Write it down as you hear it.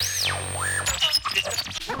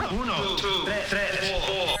You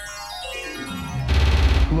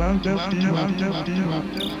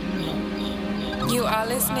are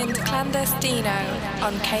listening to Clandestino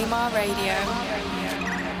on KMAH Radio.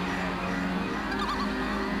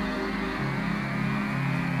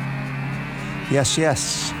 Yes,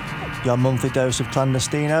 your monthly dose of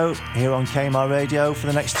Clandestino here on KMAH Radio for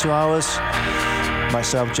the next 2 hours.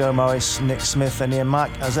 Myself, Joe Morris, Nick Smith and Ian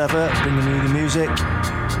Mack, as ever, bringing you the music.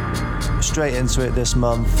 Straight into it this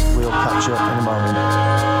month. We'll catch up in a moment.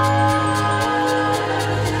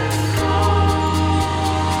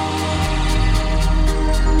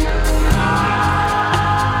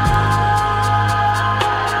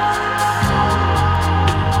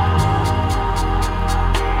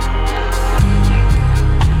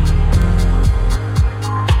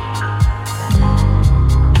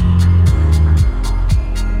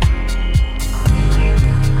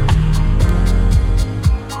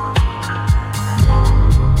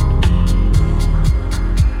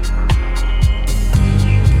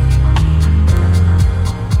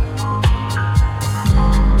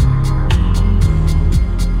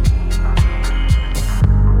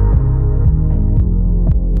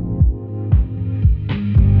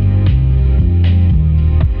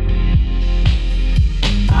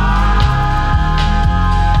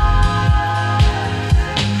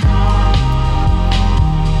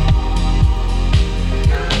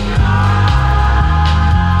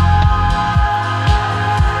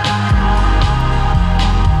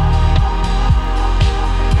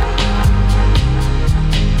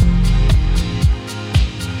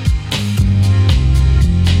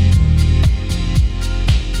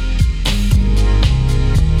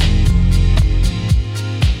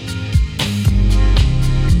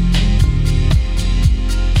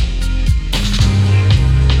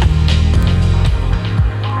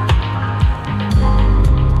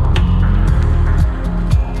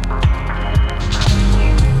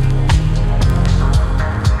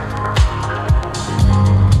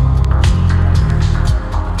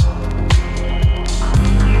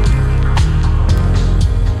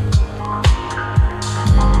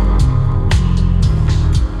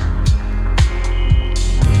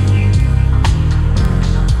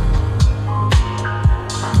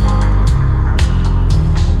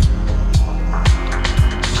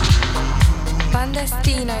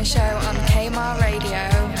 Clandestino show on KMAH Radio.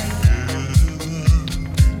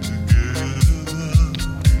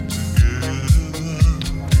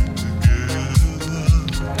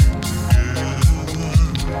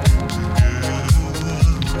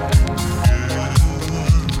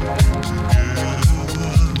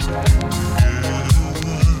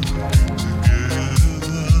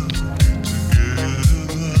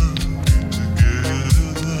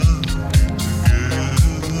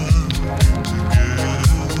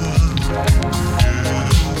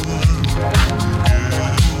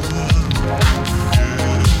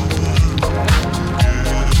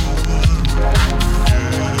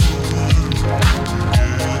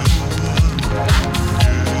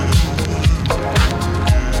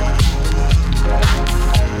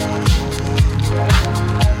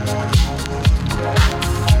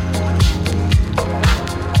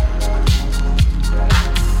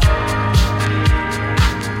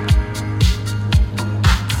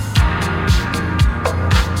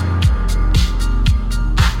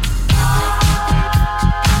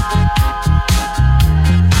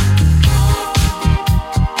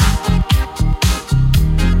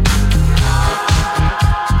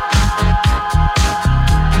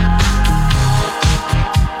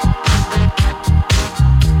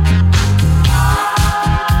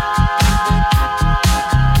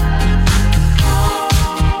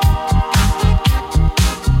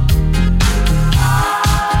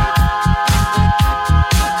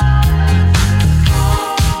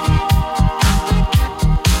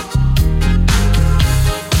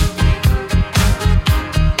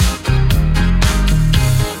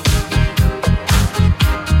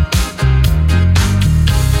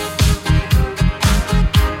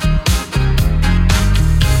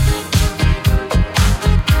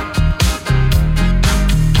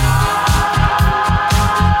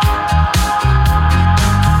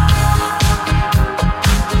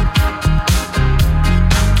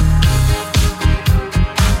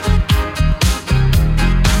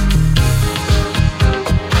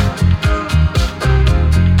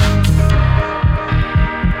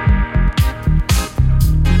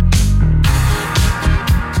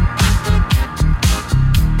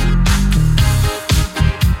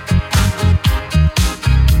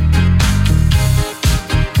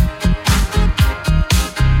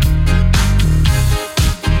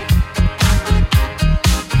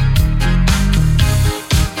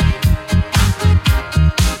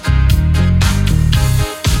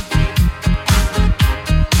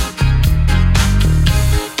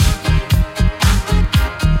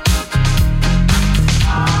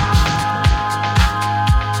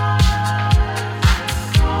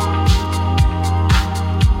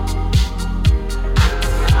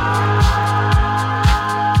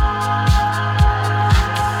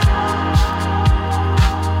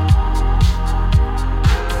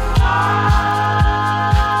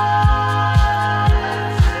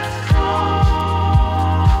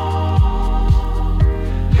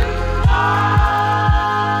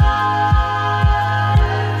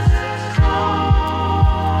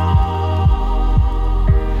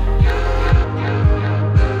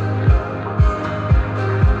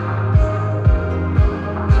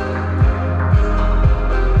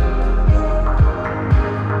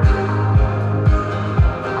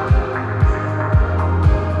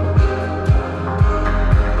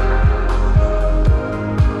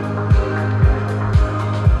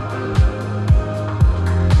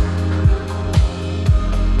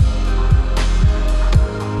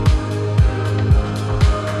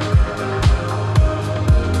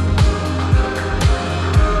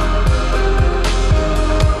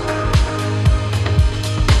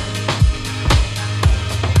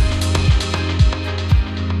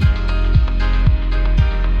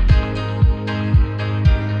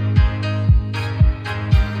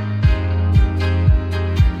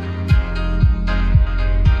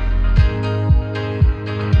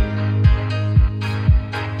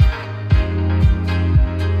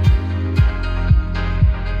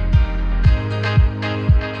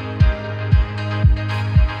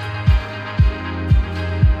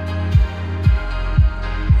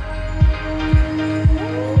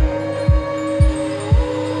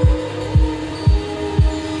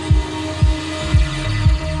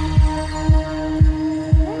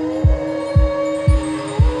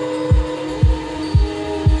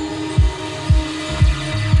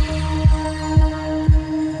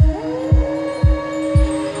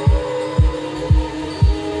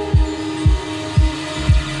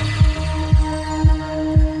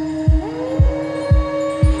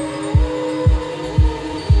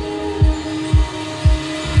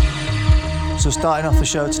 So starting off the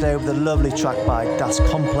show today with a lovely track by Das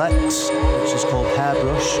Complex, which is called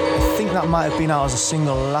Hairbrush. I think that might have been out as a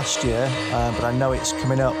single last year, but I know it's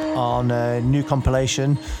coming up on a new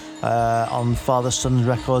compilation on Father Son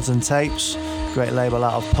Records and Tapes. Great label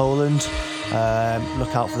out of Poland.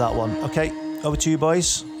 Look out for that one. Okay, over to you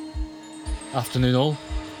boys. Afternoon all.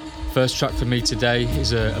 First track for me today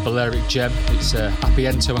is a Balearic gem. It's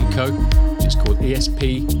Appiento & Co. It's called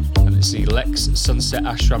ESP and it's the Lex Sunset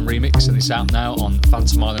Ashram remix and it's out now on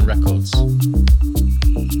Phantom Island Records.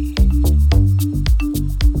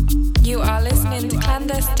 You are listening to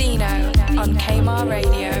Clandestino on KMAH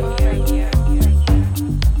Radio.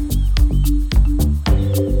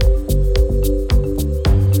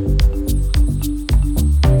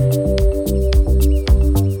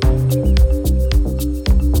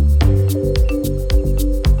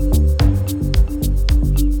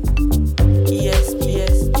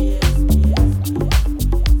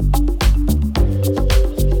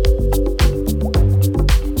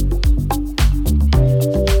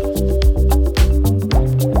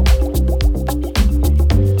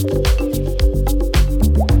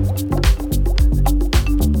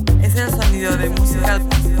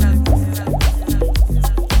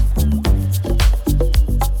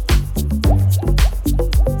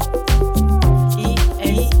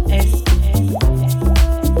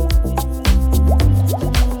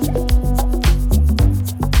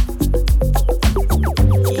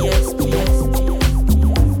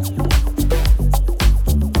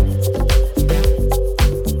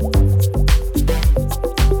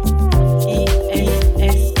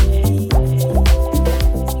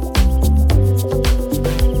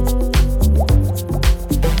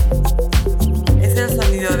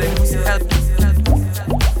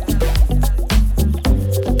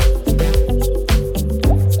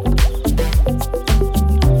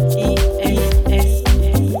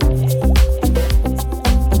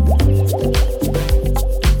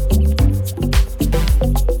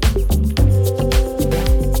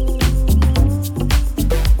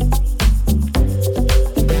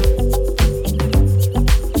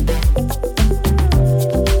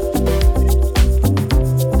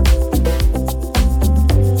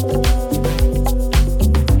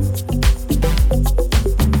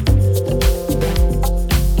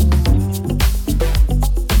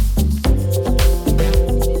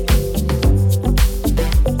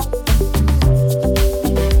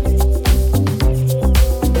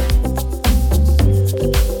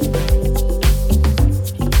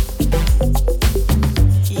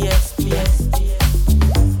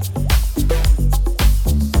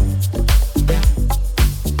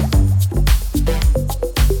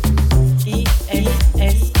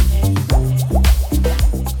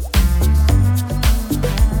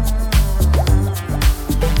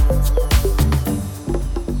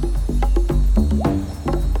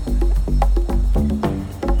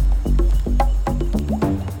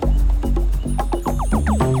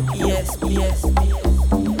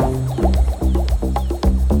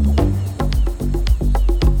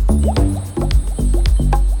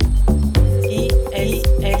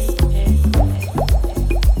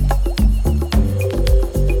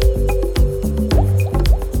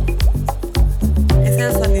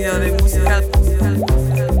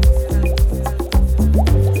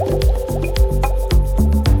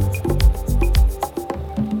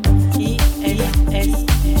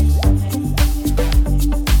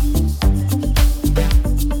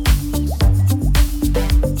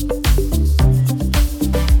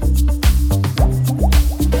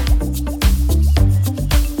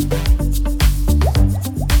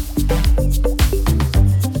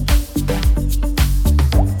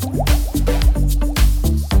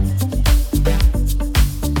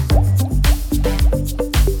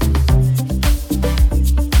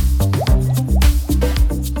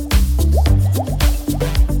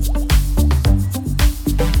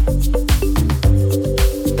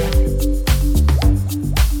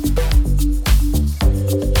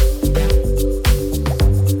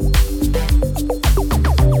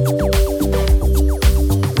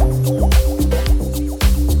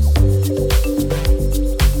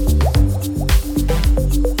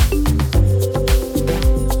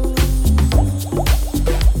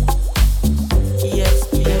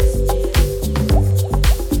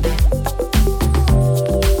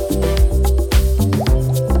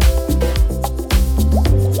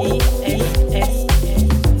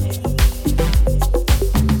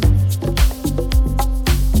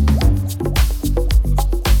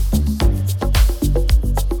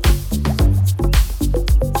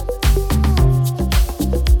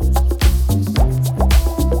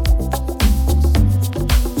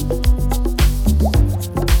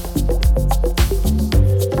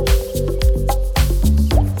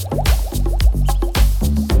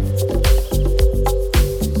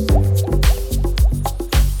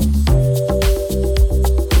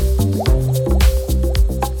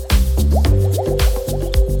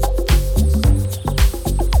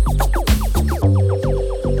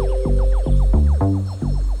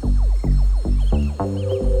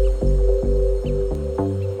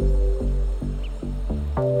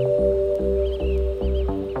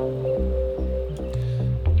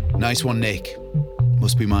 Nice one, Nick.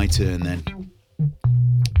 Must be my turn then.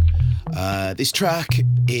 This track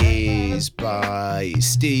is by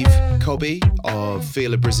Steve Cobby of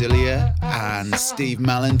Fila Brasilia and Steve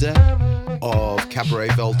Malander of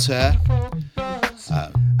Cabaret Voltaire.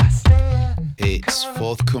 It's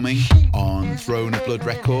forthcoming on Throne of Blood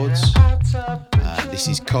Records. This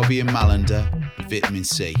is Cobby and Malander, Vitamin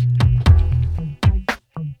C.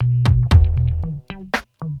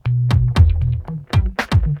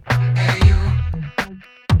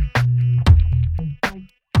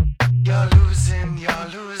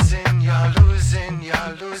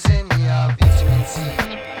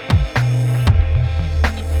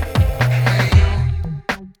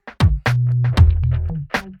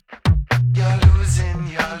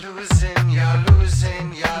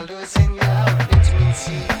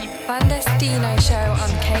 Clandestino show on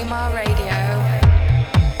KMAH Radio.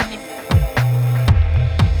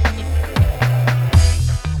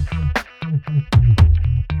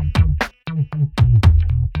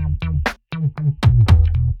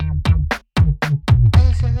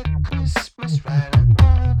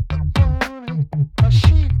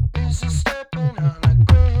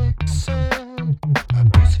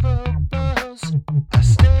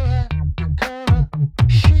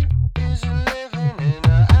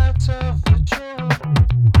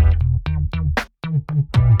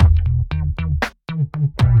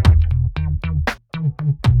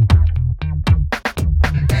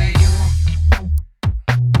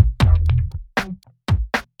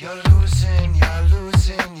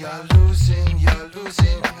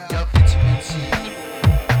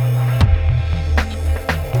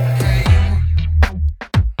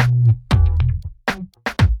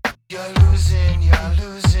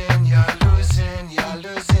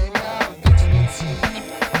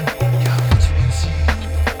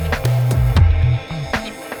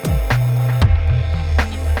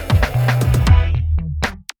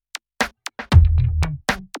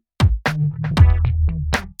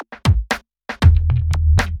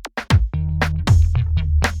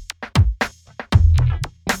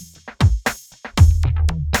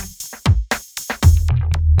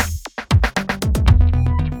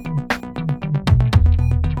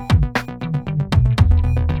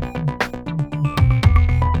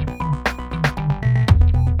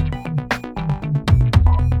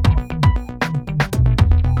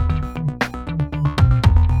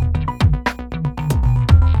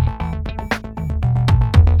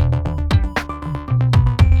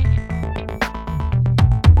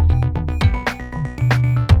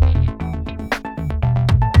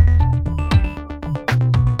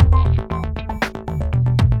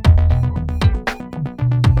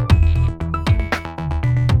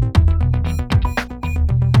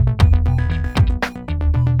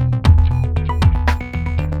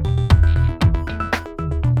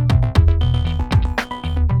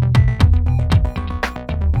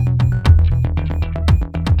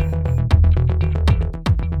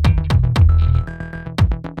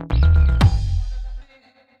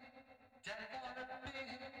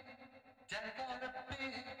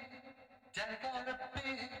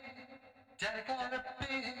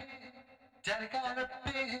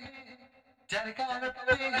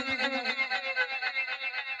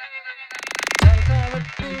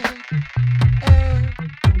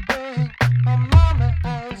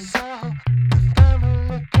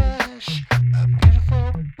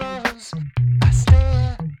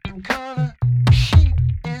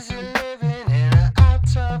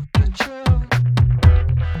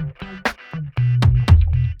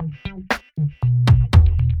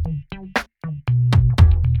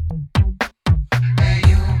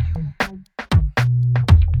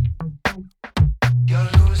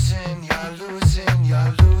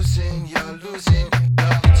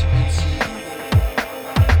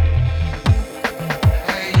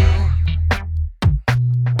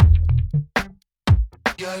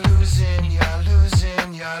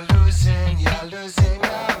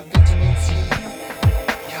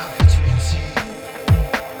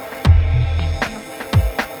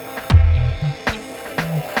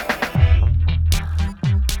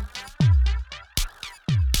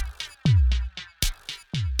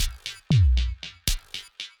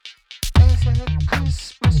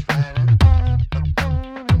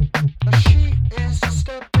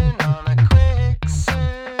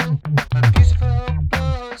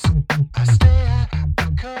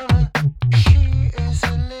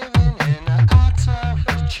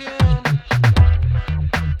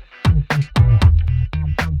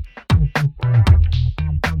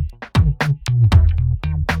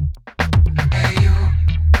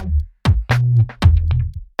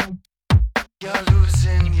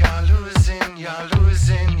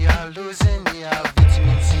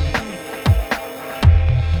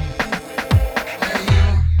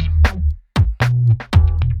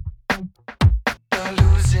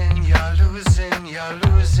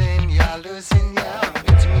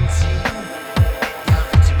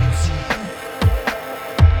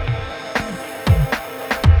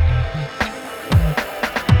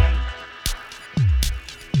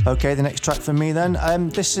 Okay, the next track from me then.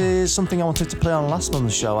 This is something I wanted to play on last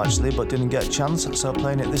month's show actually, but didn't get a chance, so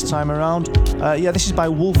playing it this time around. This is by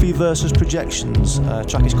Wolfie vs Projections.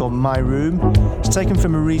 Track is called My Room. It's taken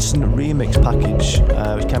from a recent remix package,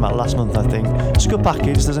 which came out last month I think. It's a good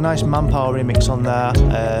package, there's a nice Manpower remix on there,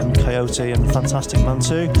 Coyote and Fantastic Man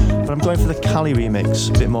too, but I'm going for the Cali remix,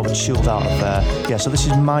 a bit more of a chilled out affair. Yeah, so this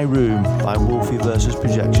is My Room by Wolfie vs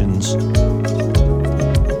Projections.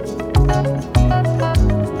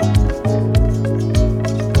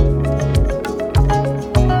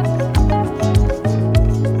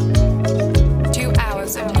 2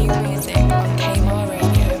 hours of new music on KMAH Radio.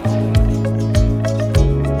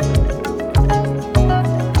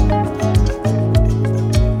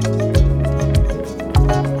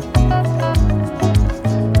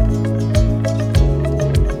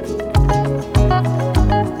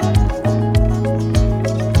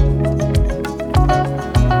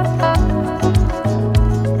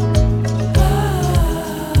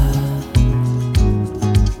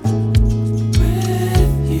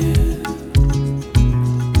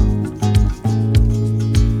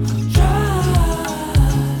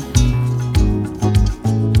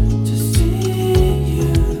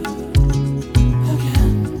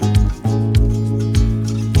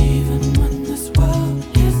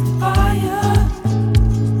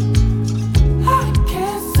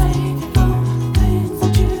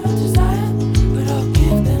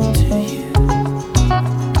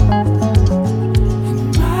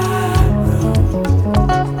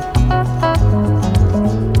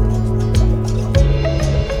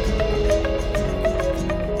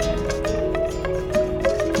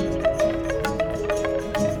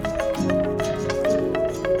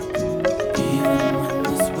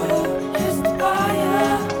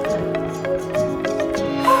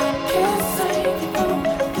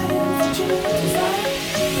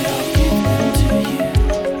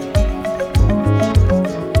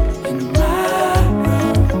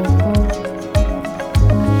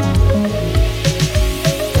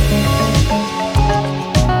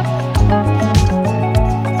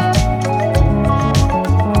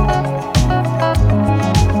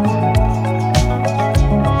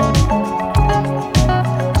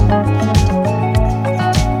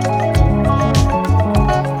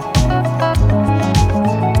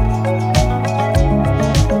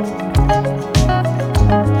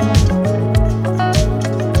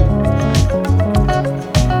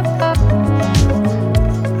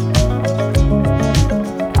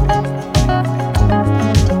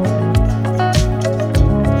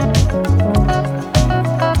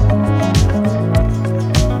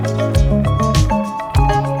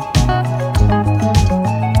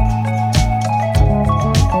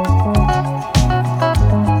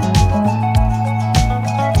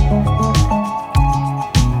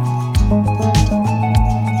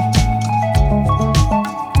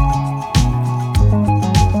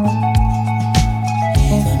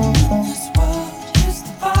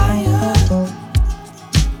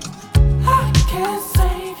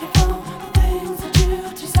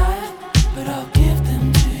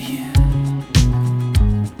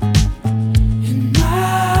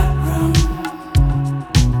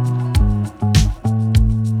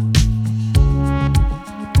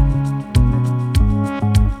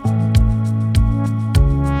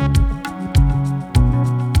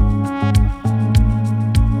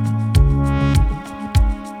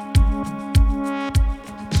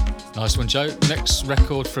 Nice one, Joe. Next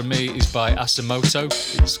record from me is by Asamoto.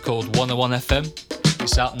 It's called 101 FM.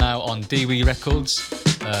 It's out now on Dewey Records.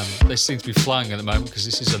 They seem to be flying at the moment because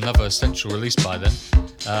this is another Essential release by them.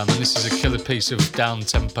 And this is a killer piece of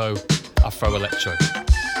down-tempo Afro-electro.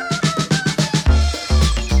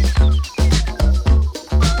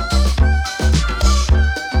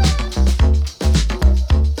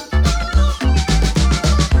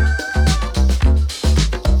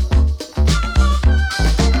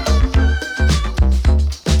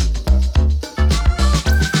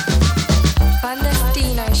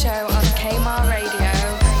 Clandestino show on KMAH Radio.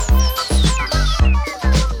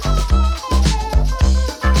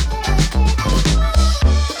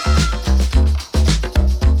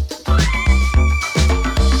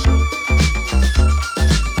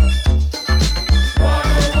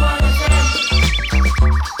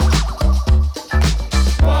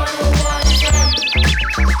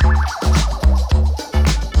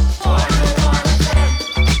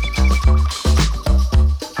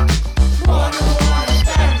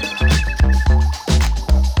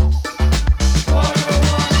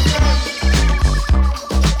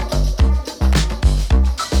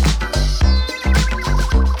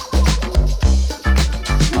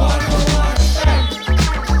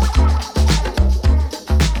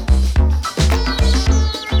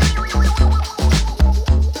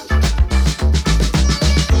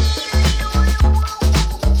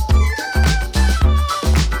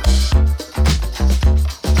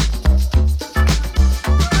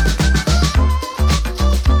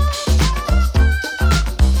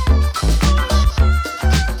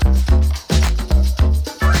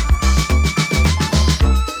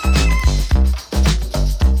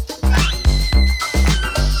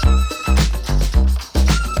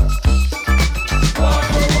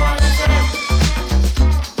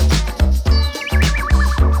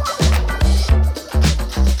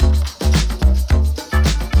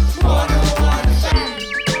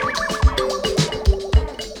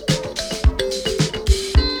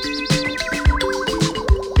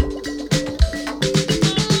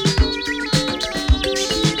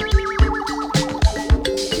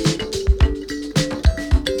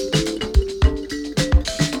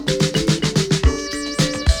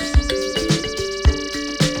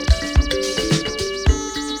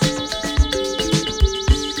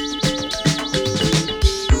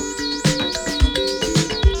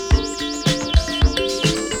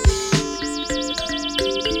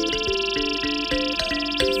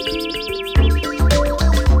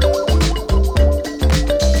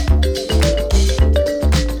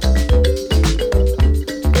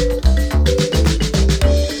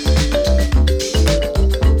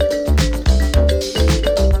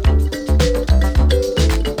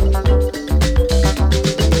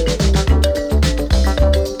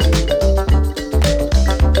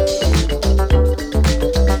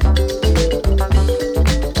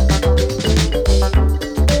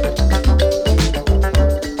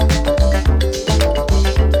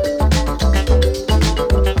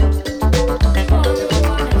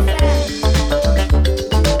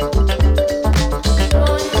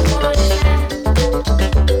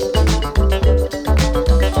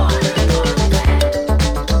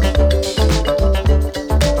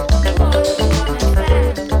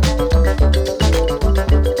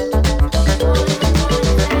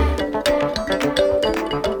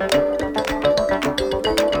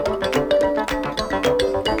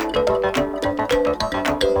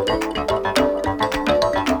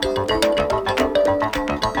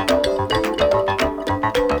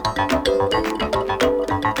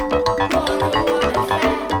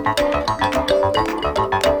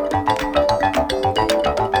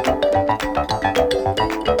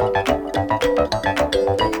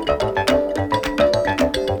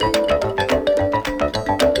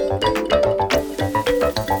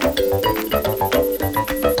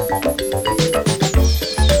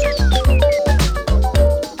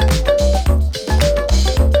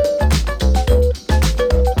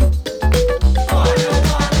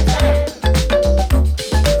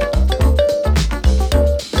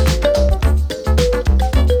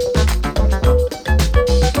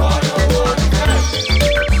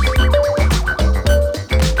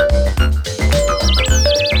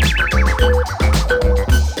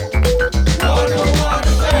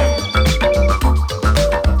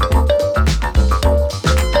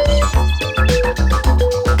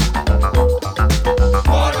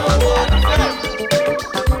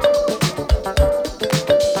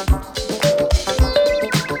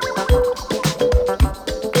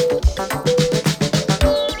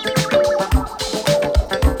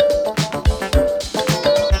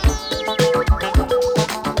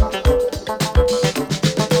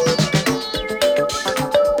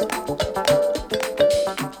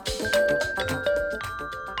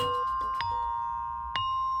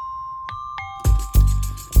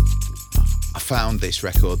 this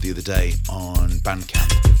record the other day on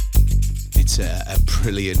Bandcamp. It's a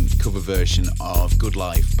brilliant cover version of Good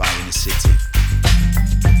Life by Inner City.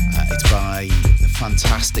 It's by the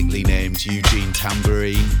fantastically named Eugene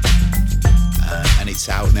Tambourine, and it's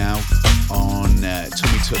out now on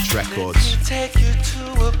Tummy Touch Records. Let me take you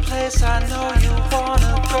to a place I know you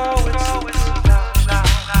wanna go.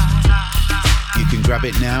 You can grab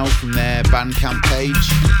it now from their Bandcamp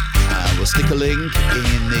page. We'll stick a link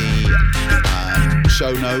in the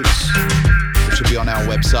show notes, which will be on our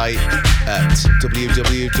website at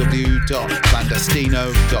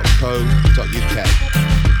www.clandestino.co.uk.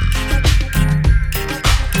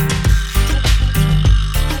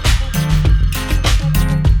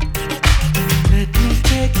 Let me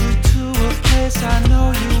take you to a place I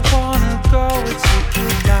know you wanna go. It's a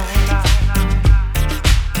good life.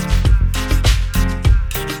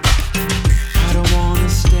 I don't wanna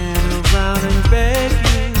stand around and beg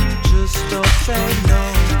you, just don't say no.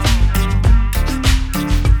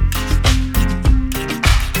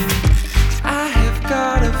 I have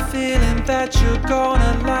got a feeling that you're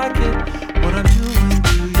gonna like it, what I'm doing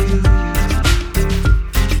to you.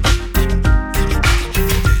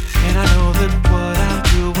 And I know that what I'm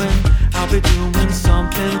doing, I'll be doing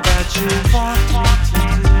something that you want me to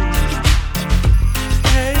do.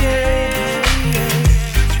 Hey, hey, hey.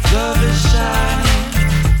 Love is shining,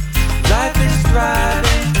 life is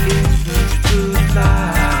thriving in the good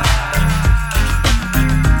life.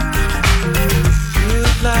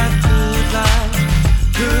 Good life, good life,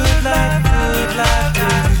 good life, good life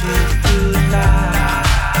in the good life.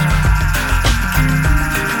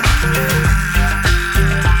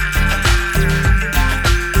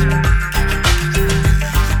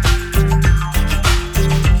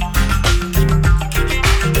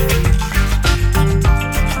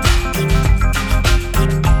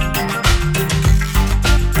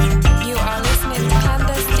 You are listening to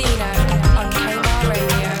Clandestino on KMAH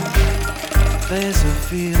Radio. There's a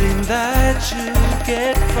feeling that you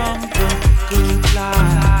get from the good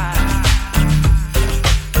life.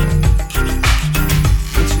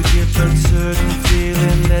 Once you get that certain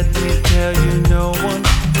feeling, let me tell you, no one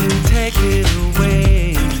can take it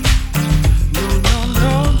away. No, no,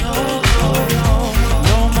 no, no, no, no.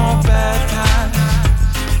 No more bad times,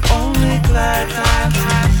 only glad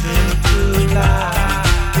times in the good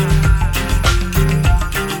life.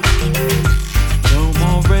 No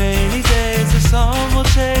more rainy days, the sun will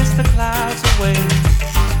chase the clouds away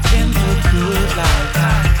in the good life,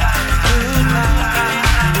 good life.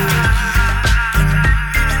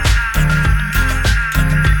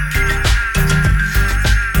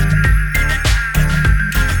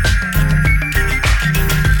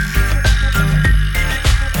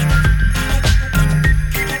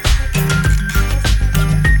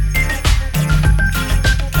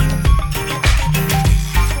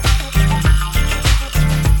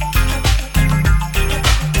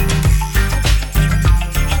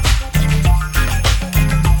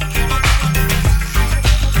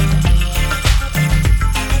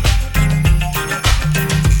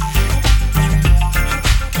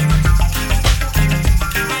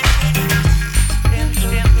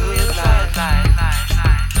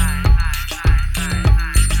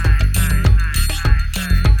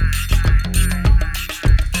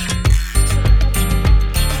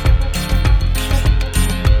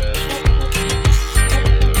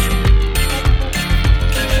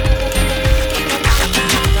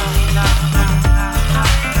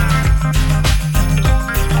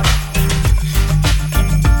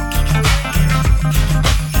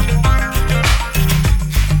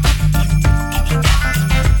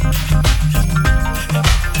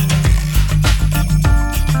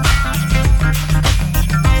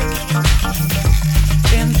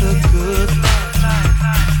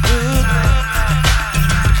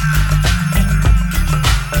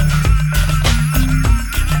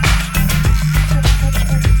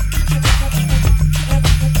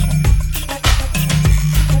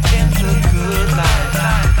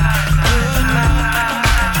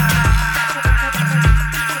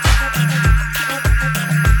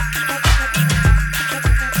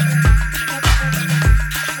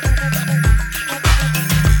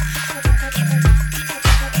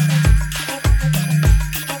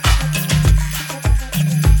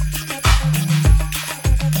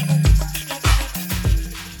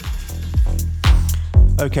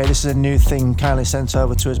 Okay, this is a new thing kindly sent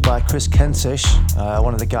over to us by Chris Kentish,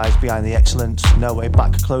 one of the guys behind the excellent No Way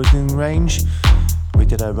Back clothing range. We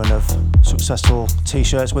did a run of successful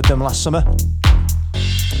t-shirts with them last summer.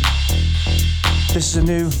 This is a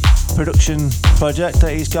new production project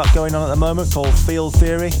that he's got going on at the moment called Field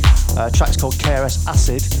Theory. Track's called KRS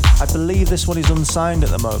Acid. I believe this one is unsigned at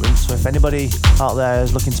the moment, so if anybody out there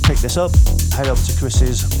is looking to pick this up, head over to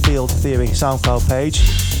Chris's Field Theory SoundCloud page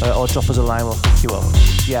or drop us a line, we'll hook you up.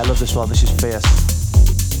 Yeah, I love this one, this is fierce.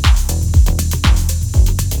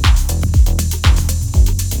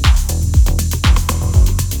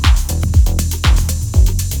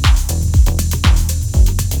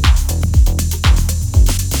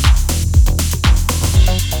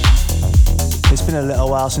 It's been a little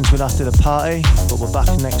while since we last did a party, but we're back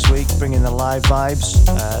next week bringing the live vibes.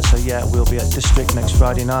 So yeah, we'll be at District next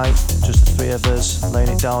Friday night, just the three of us laying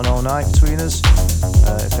it down all night between us.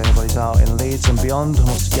 If anybody's out in Leeds and beyond and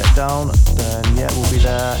wants to get down, then yeah, we'll be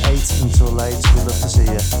there 8 until late. We'd love to see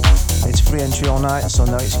you. It's free entry all night, so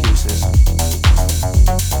no excuses.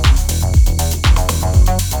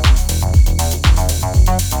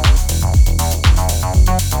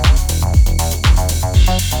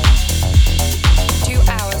 2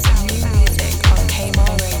 hours of new music on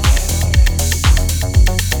KMAH Radio.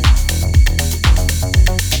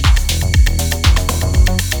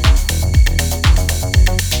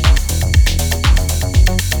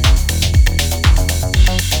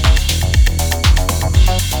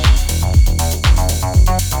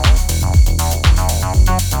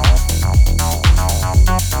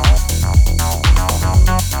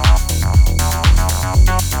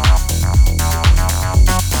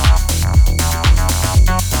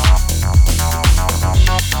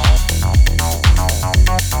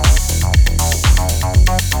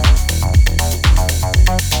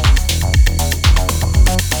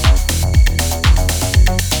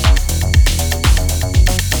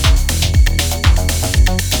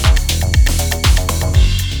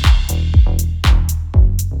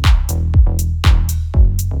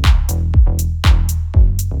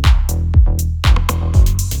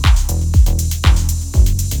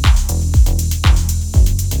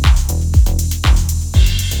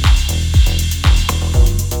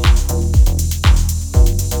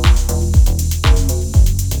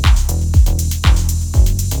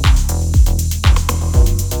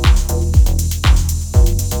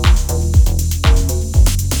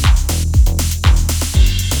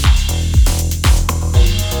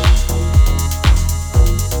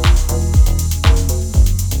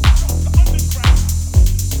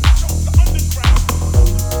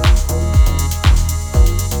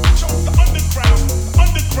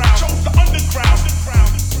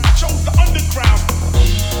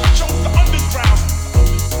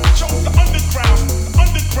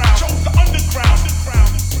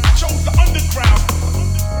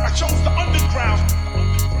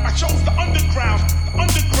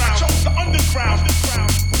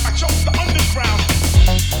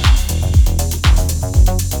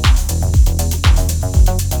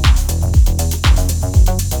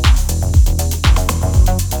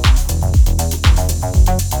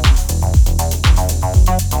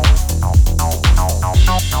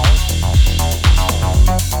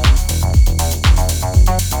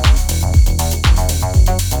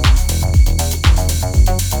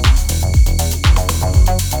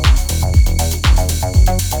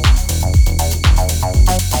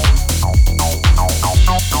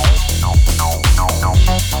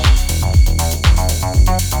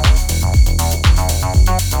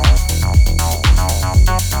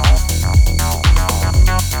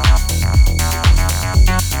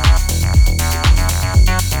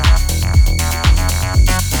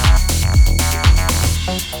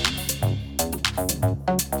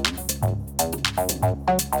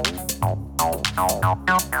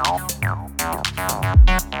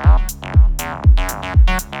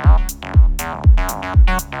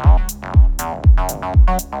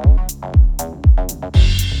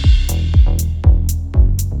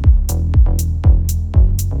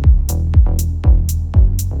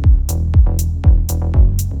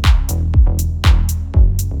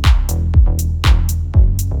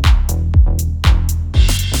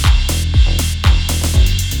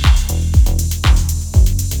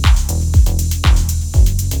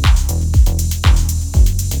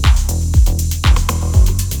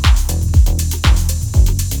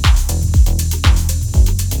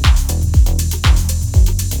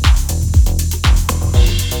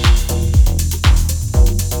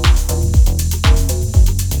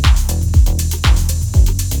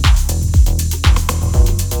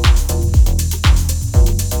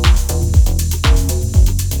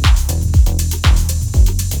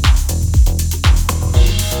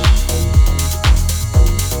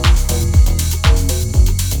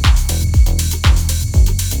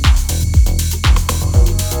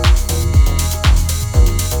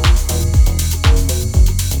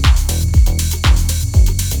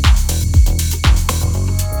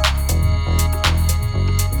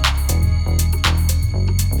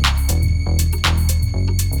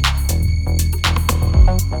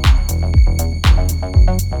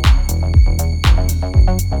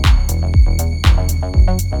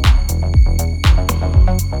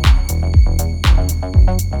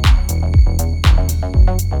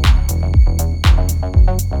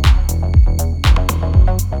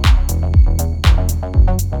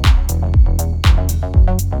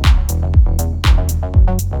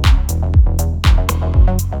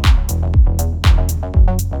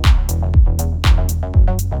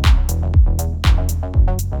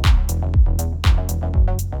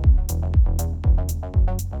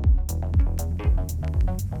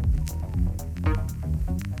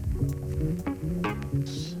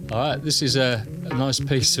 Alright, this is a nice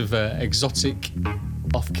piece of exotic,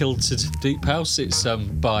 off-kiltered deep house. It's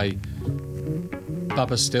by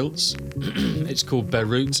Baba Stilts. It's called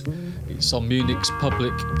Beirut. It's on Munich's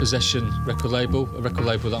Public Possession record label, a record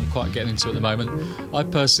label that I'm quite getting into at the moment. I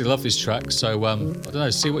personally love this track, so I don't know,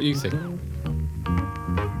 see what you think.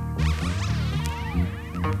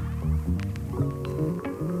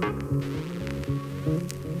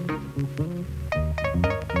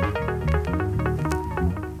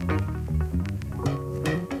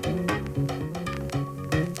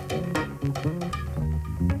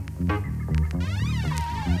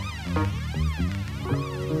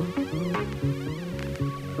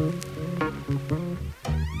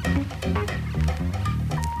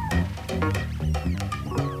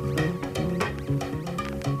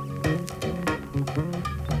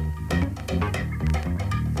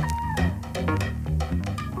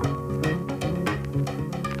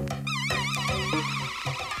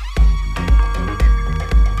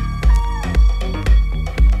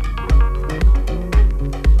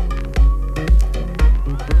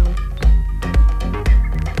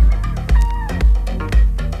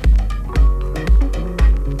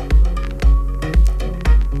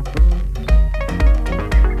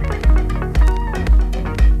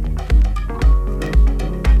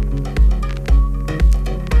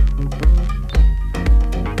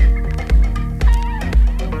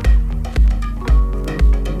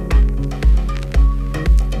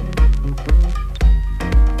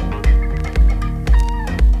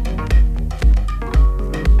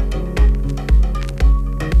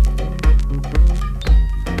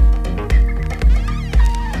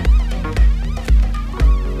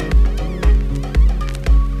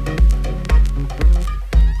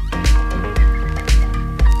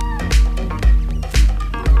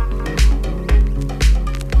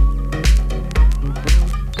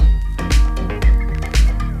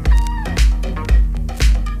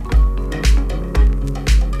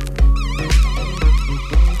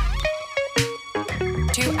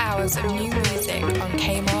 2 hours of new music on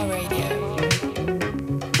KMAH Radio.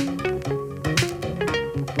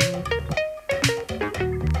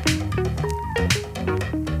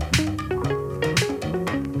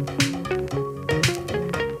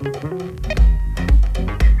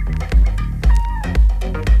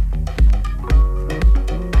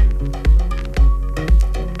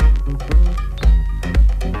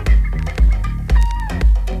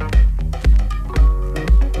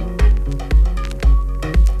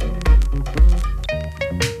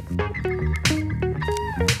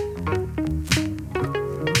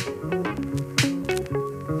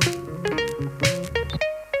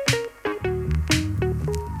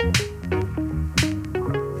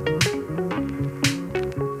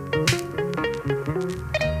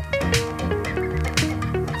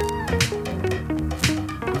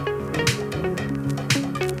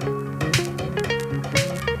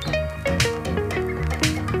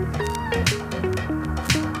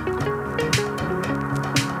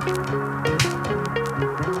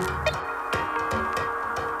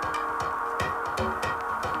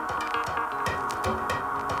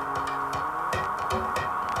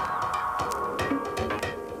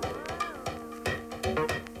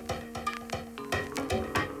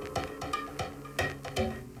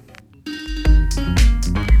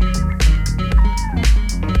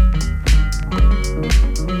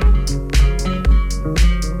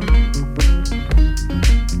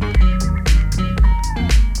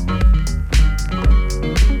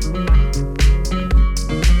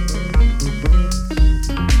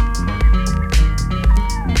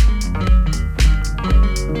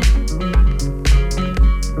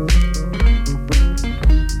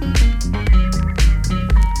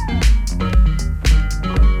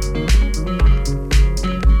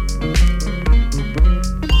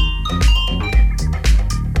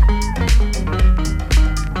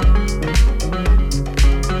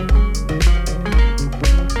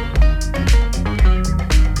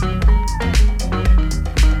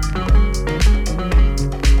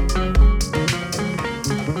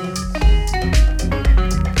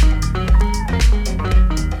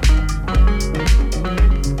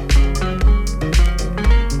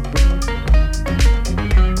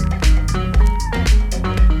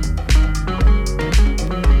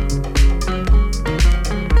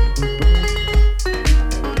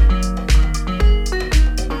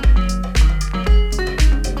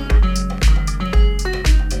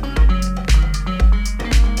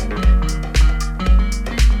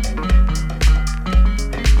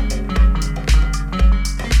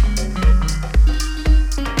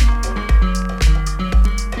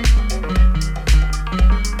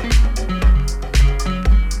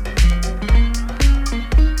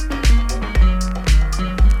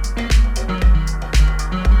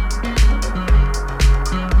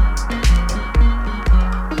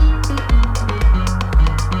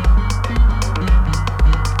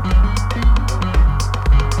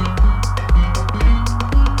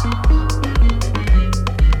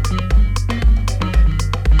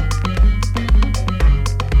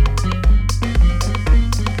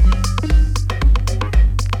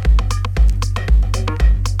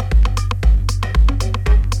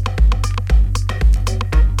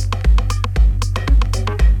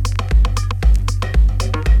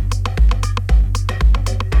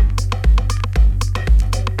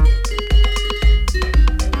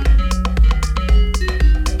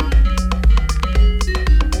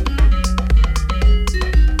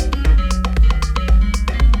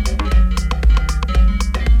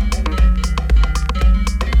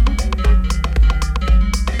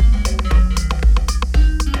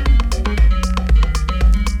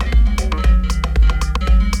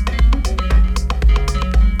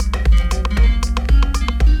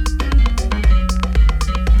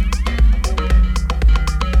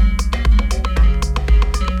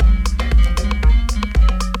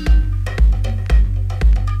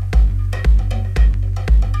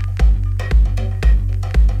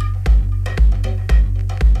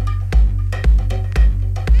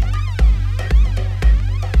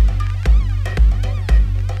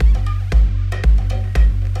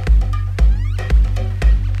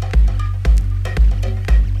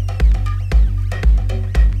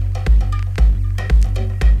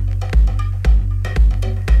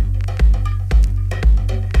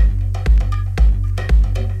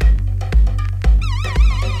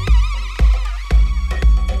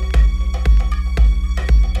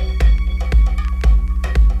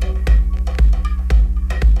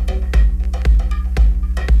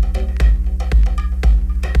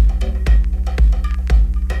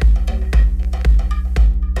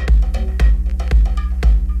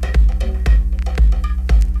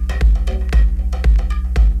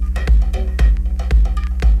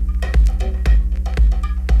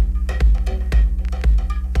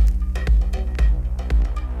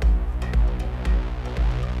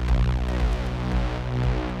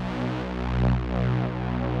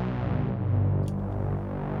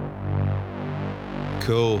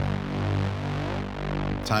 Cool.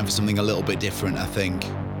 Time for something a little bit different, I think.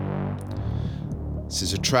 This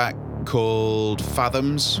is a track called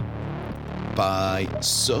Fathoms by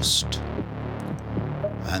Sust.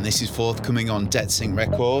 And this is forthcoming on Dead Sync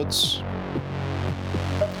Records.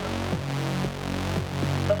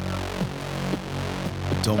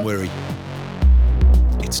 Don't worry,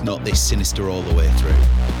 it's not this sinister all the way through.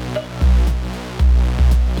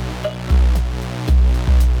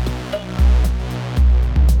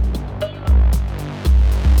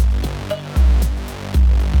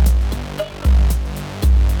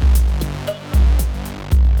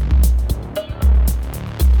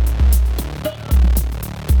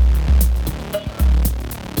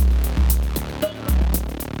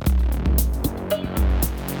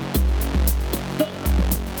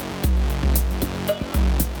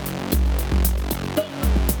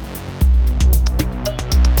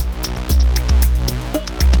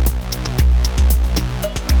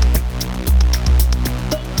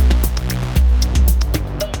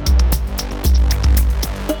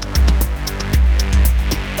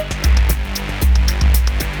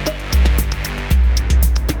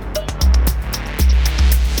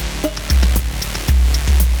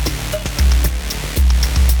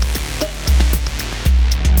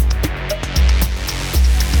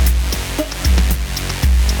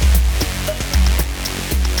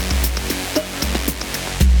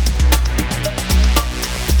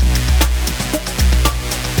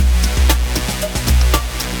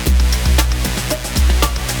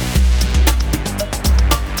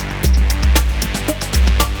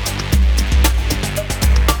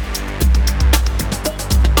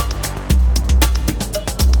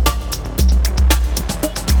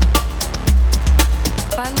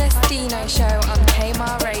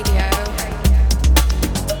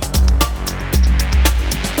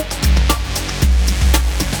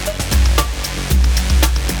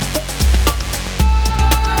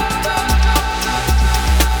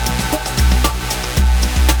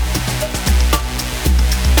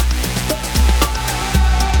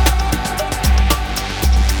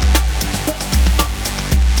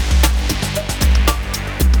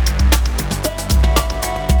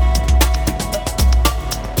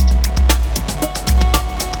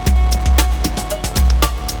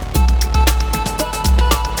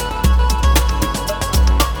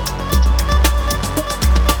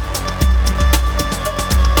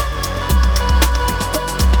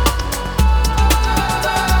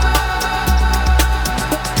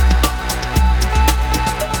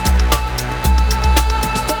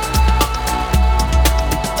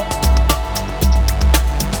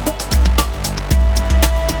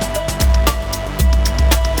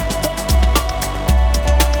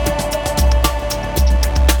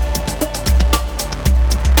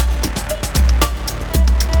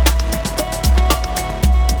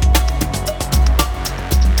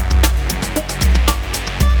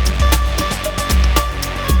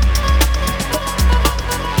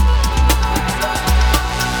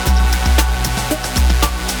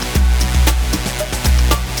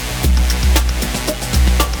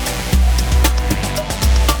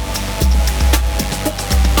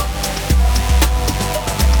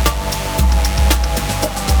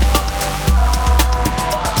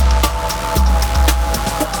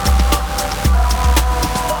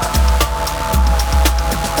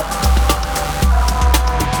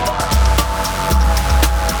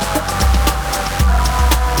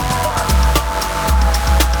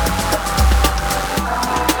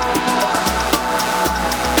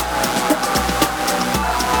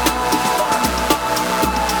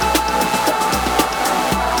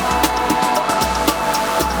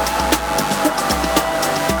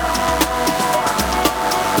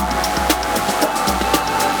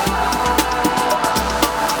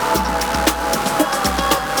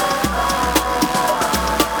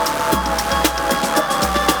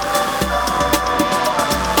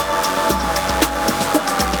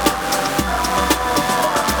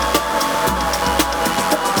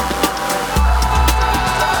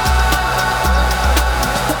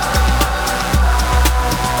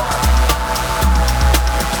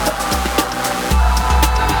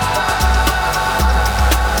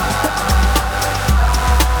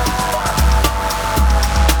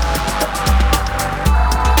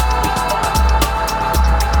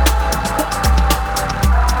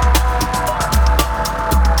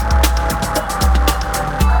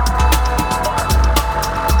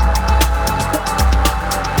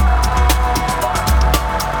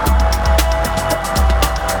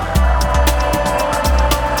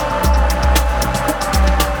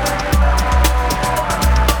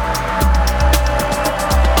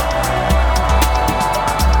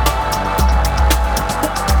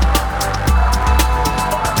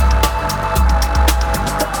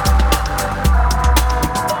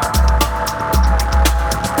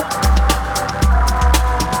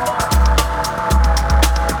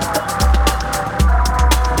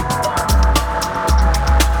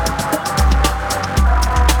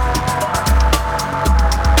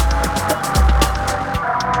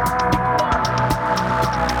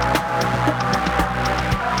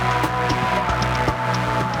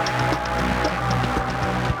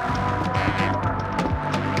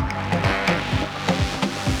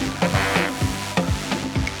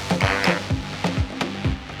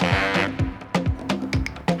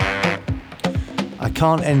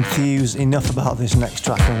 can't enthuse enough about this next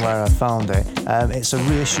track and where I found it. It's a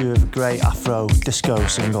reissue of a great Afro disco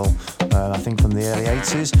single, I think from the early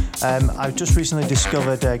 80s. I've just recently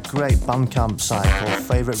discovered a great Bandcamp site called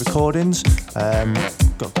Favourite Recordings.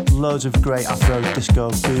 Got loads of great Afro disco,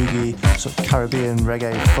 boogie, sort of Caribbean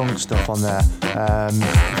reggae funk stuff on there.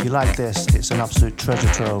 If you like this, it's an absolute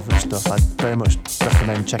treasure trove of stuff. I'd very much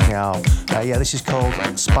recommend checking it out. Yeah, this is called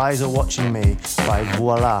Spies Are Watching Me by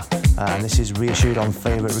Voila, and this is reissued on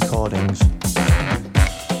Favourite Recordings.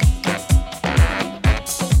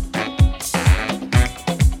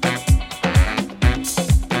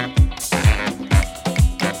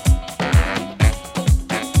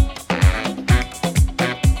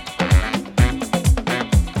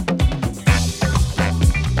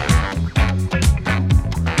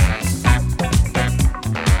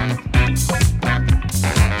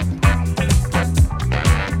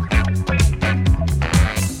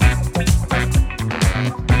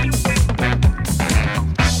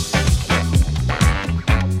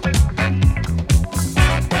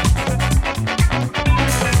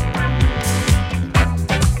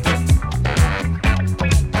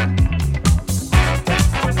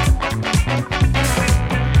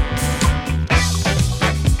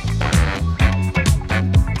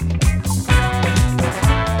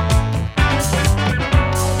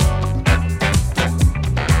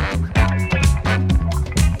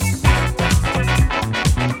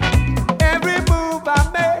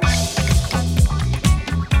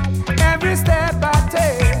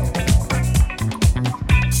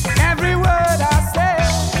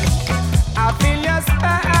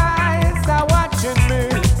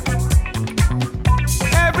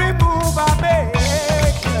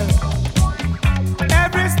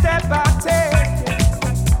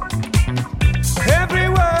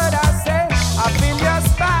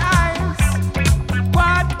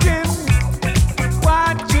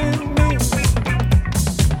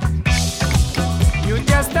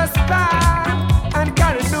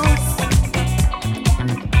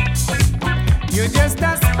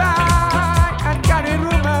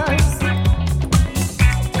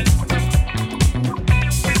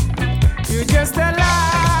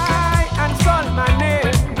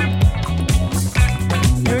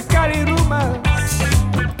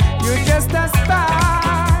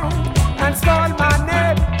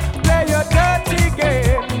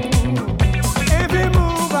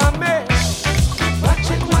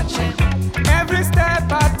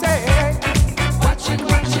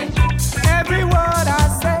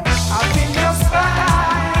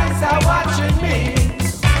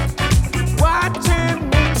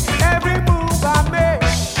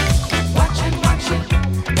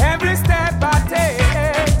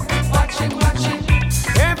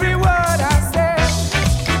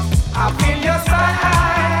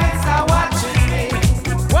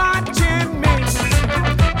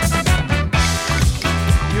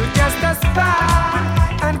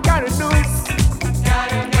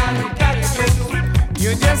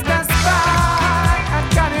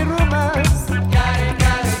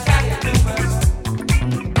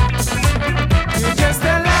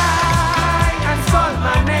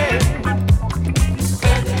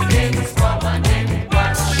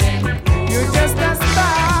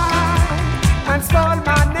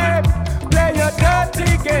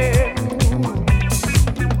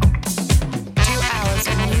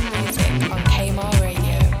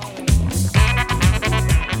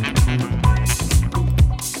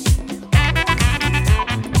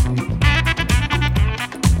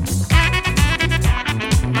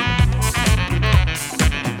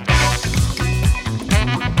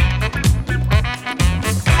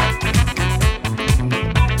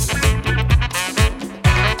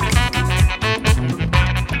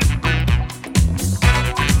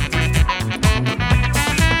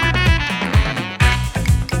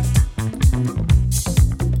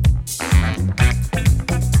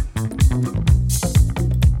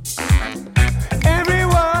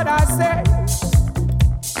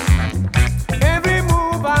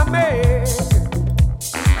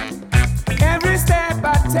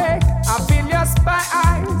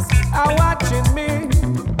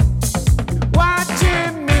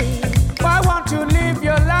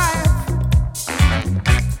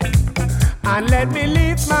 and let me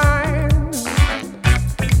live mine.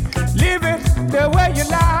 Live it the way you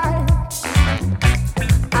like.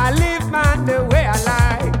 I live mine the way I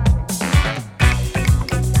like.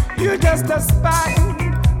 You just a spy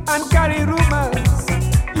and carry rumors.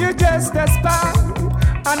 You just a spy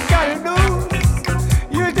and carry news.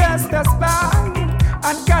 You just a spy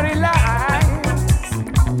and carry lies.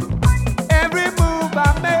 Every move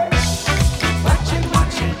I make,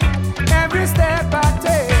 watching, every step I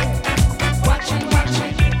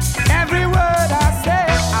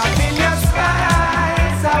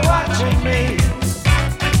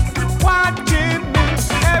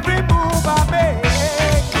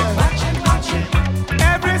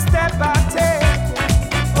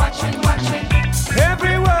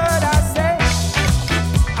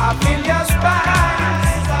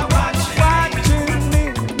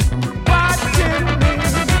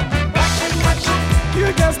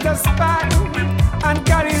You just a spy and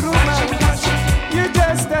carry rumors. You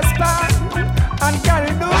just a spy and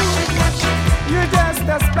carry news. You just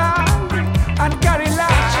a spy and carry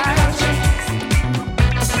lies.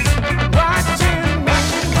 Watching me.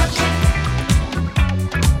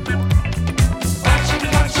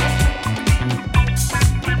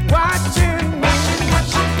 Watching me.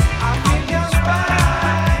 I think your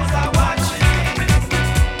spies are watching me.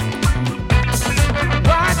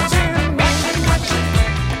 Watching me.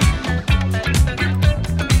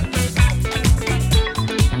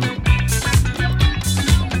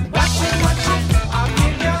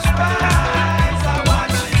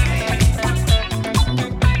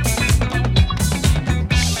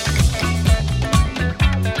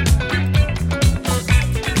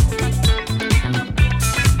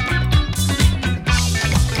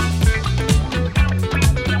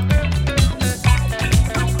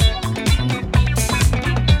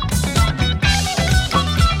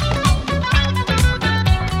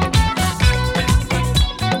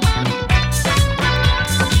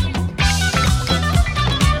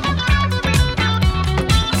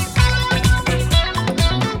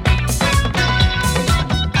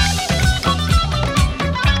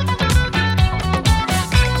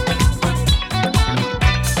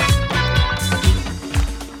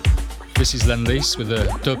 This is Len Lease with a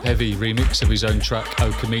dub-heavy remix of his own track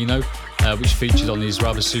O Camino, which featured on his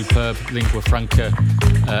rather superb Lingua Franca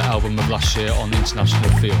album of last year on International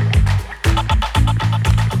Feel.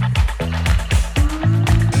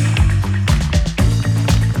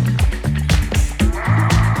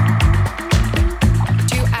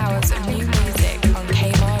 2 hours of new music on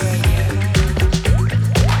KMAH Radio.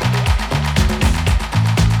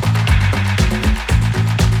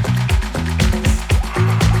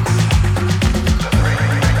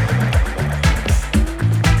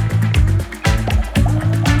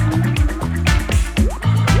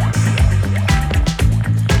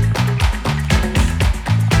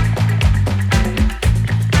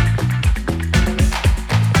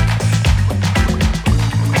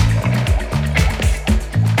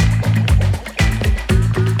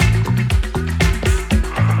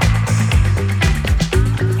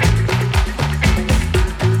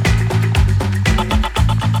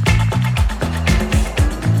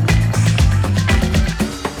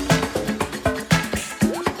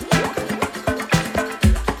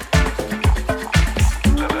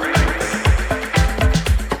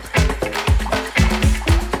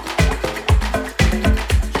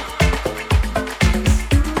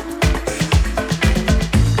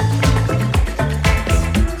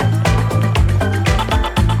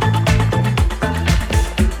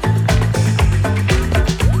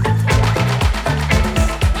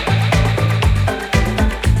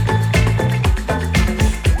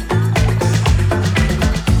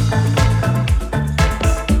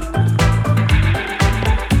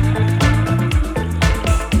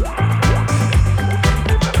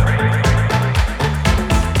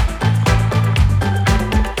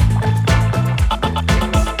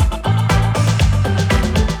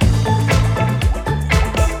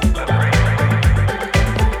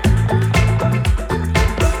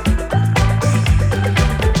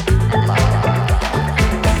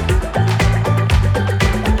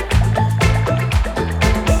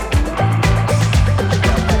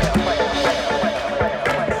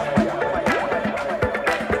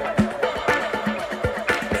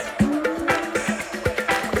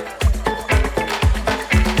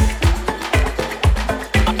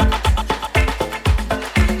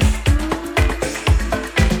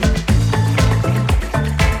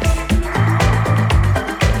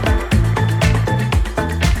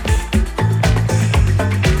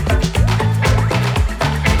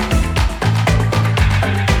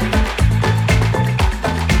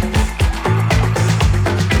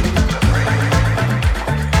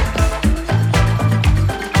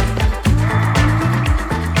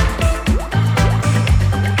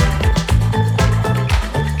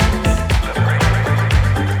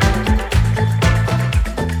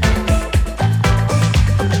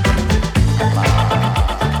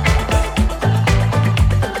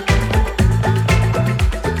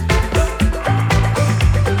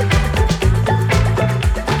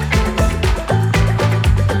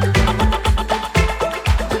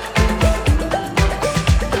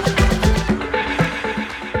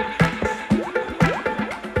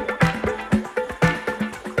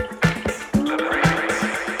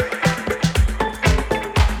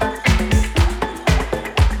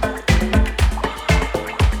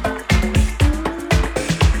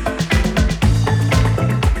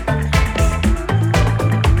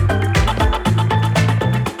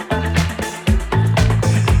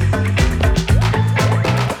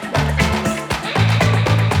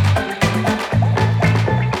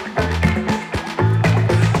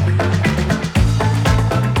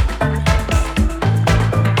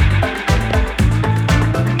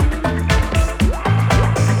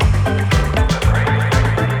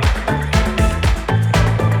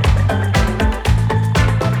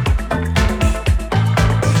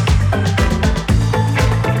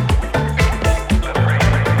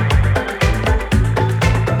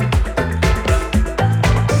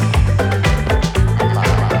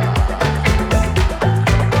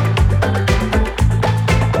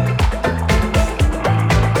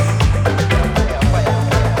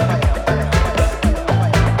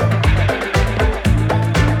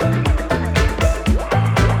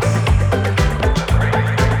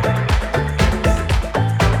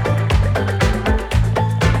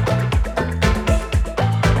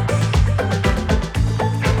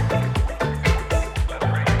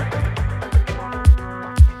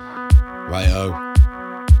 Righto.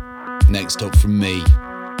 Next up from me.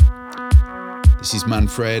 This is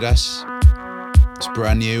Manfredas. It's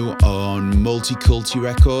brand new on Multiculti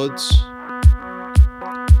Records.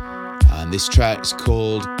 And this track's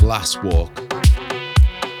called Glasswalk.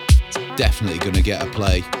 It's definitely going to get a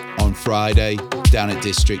play on Friday down at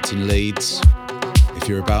District in Leeds. If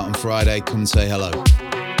you're about on Friday, come and say hello.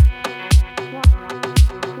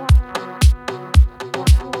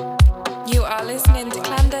 You are listening to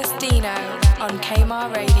Clandestino on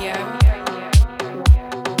KMAH Radio.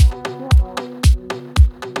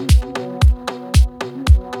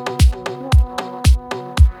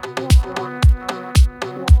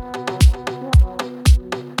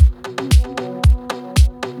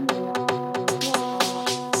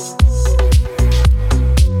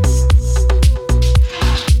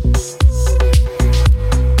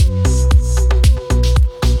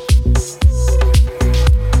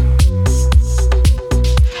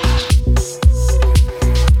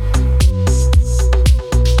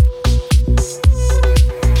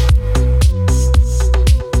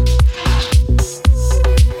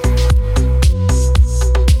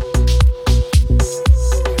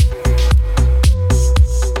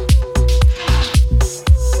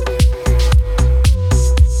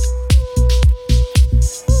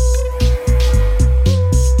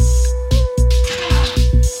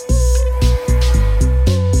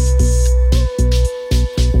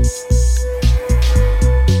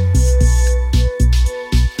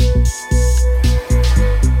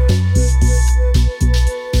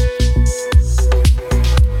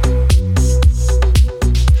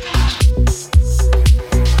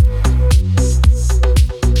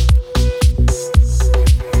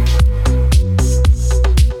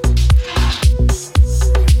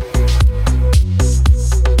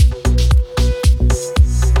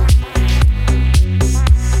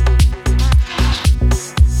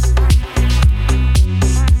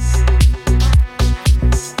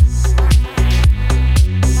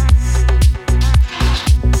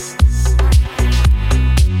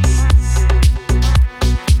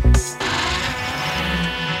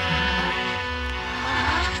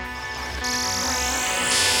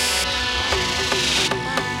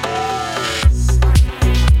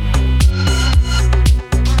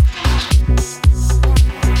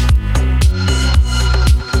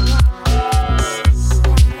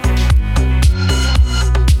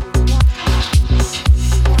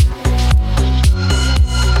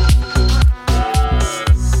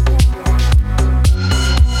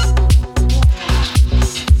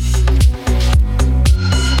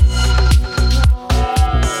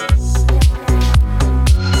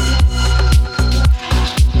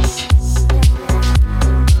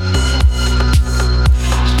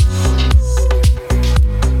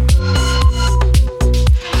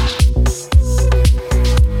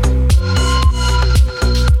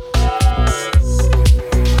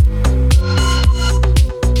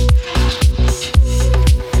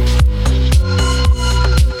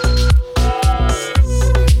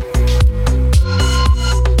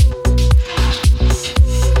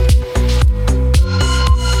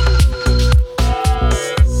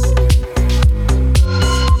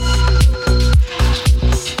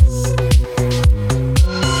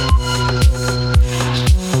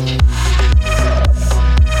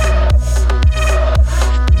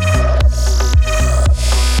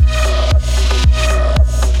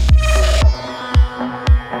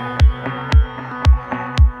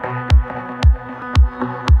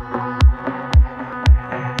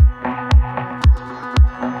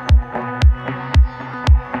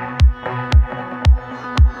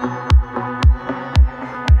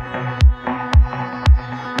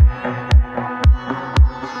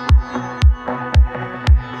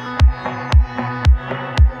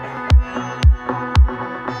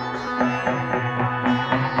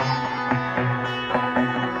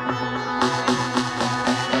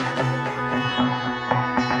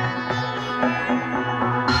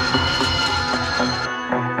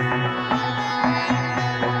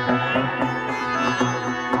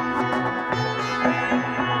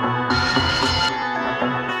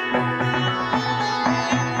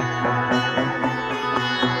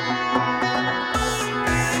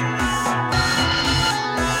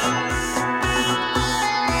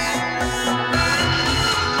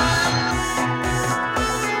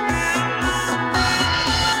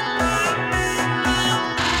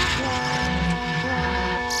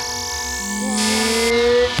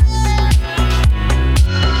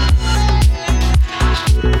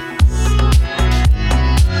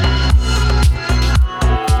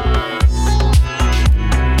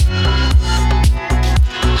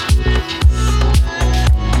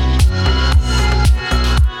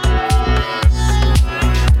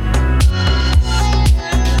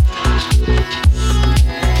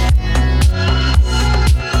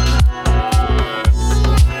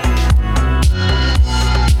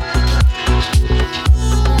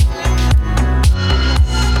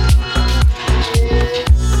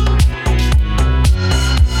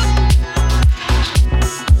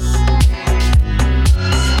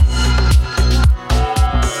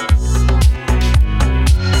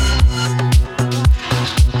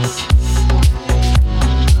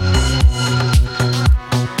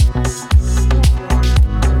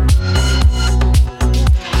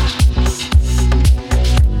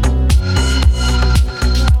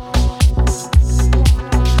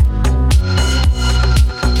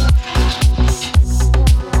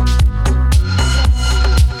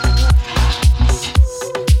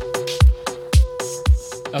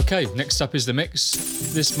 Okay, next up is the mix.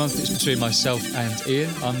 This month it's between myself and Ian.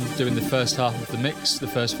 I'm doing the first half of the mix, the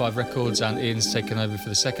first 5 records, and Ian's taken over for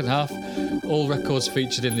the second half. All records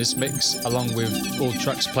featured in this mix, along with all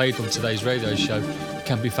tracks played on today's radio show,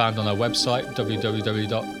 can be found on our website,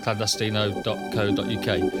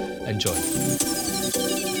 www.clandestino.co.uk. Enjoy.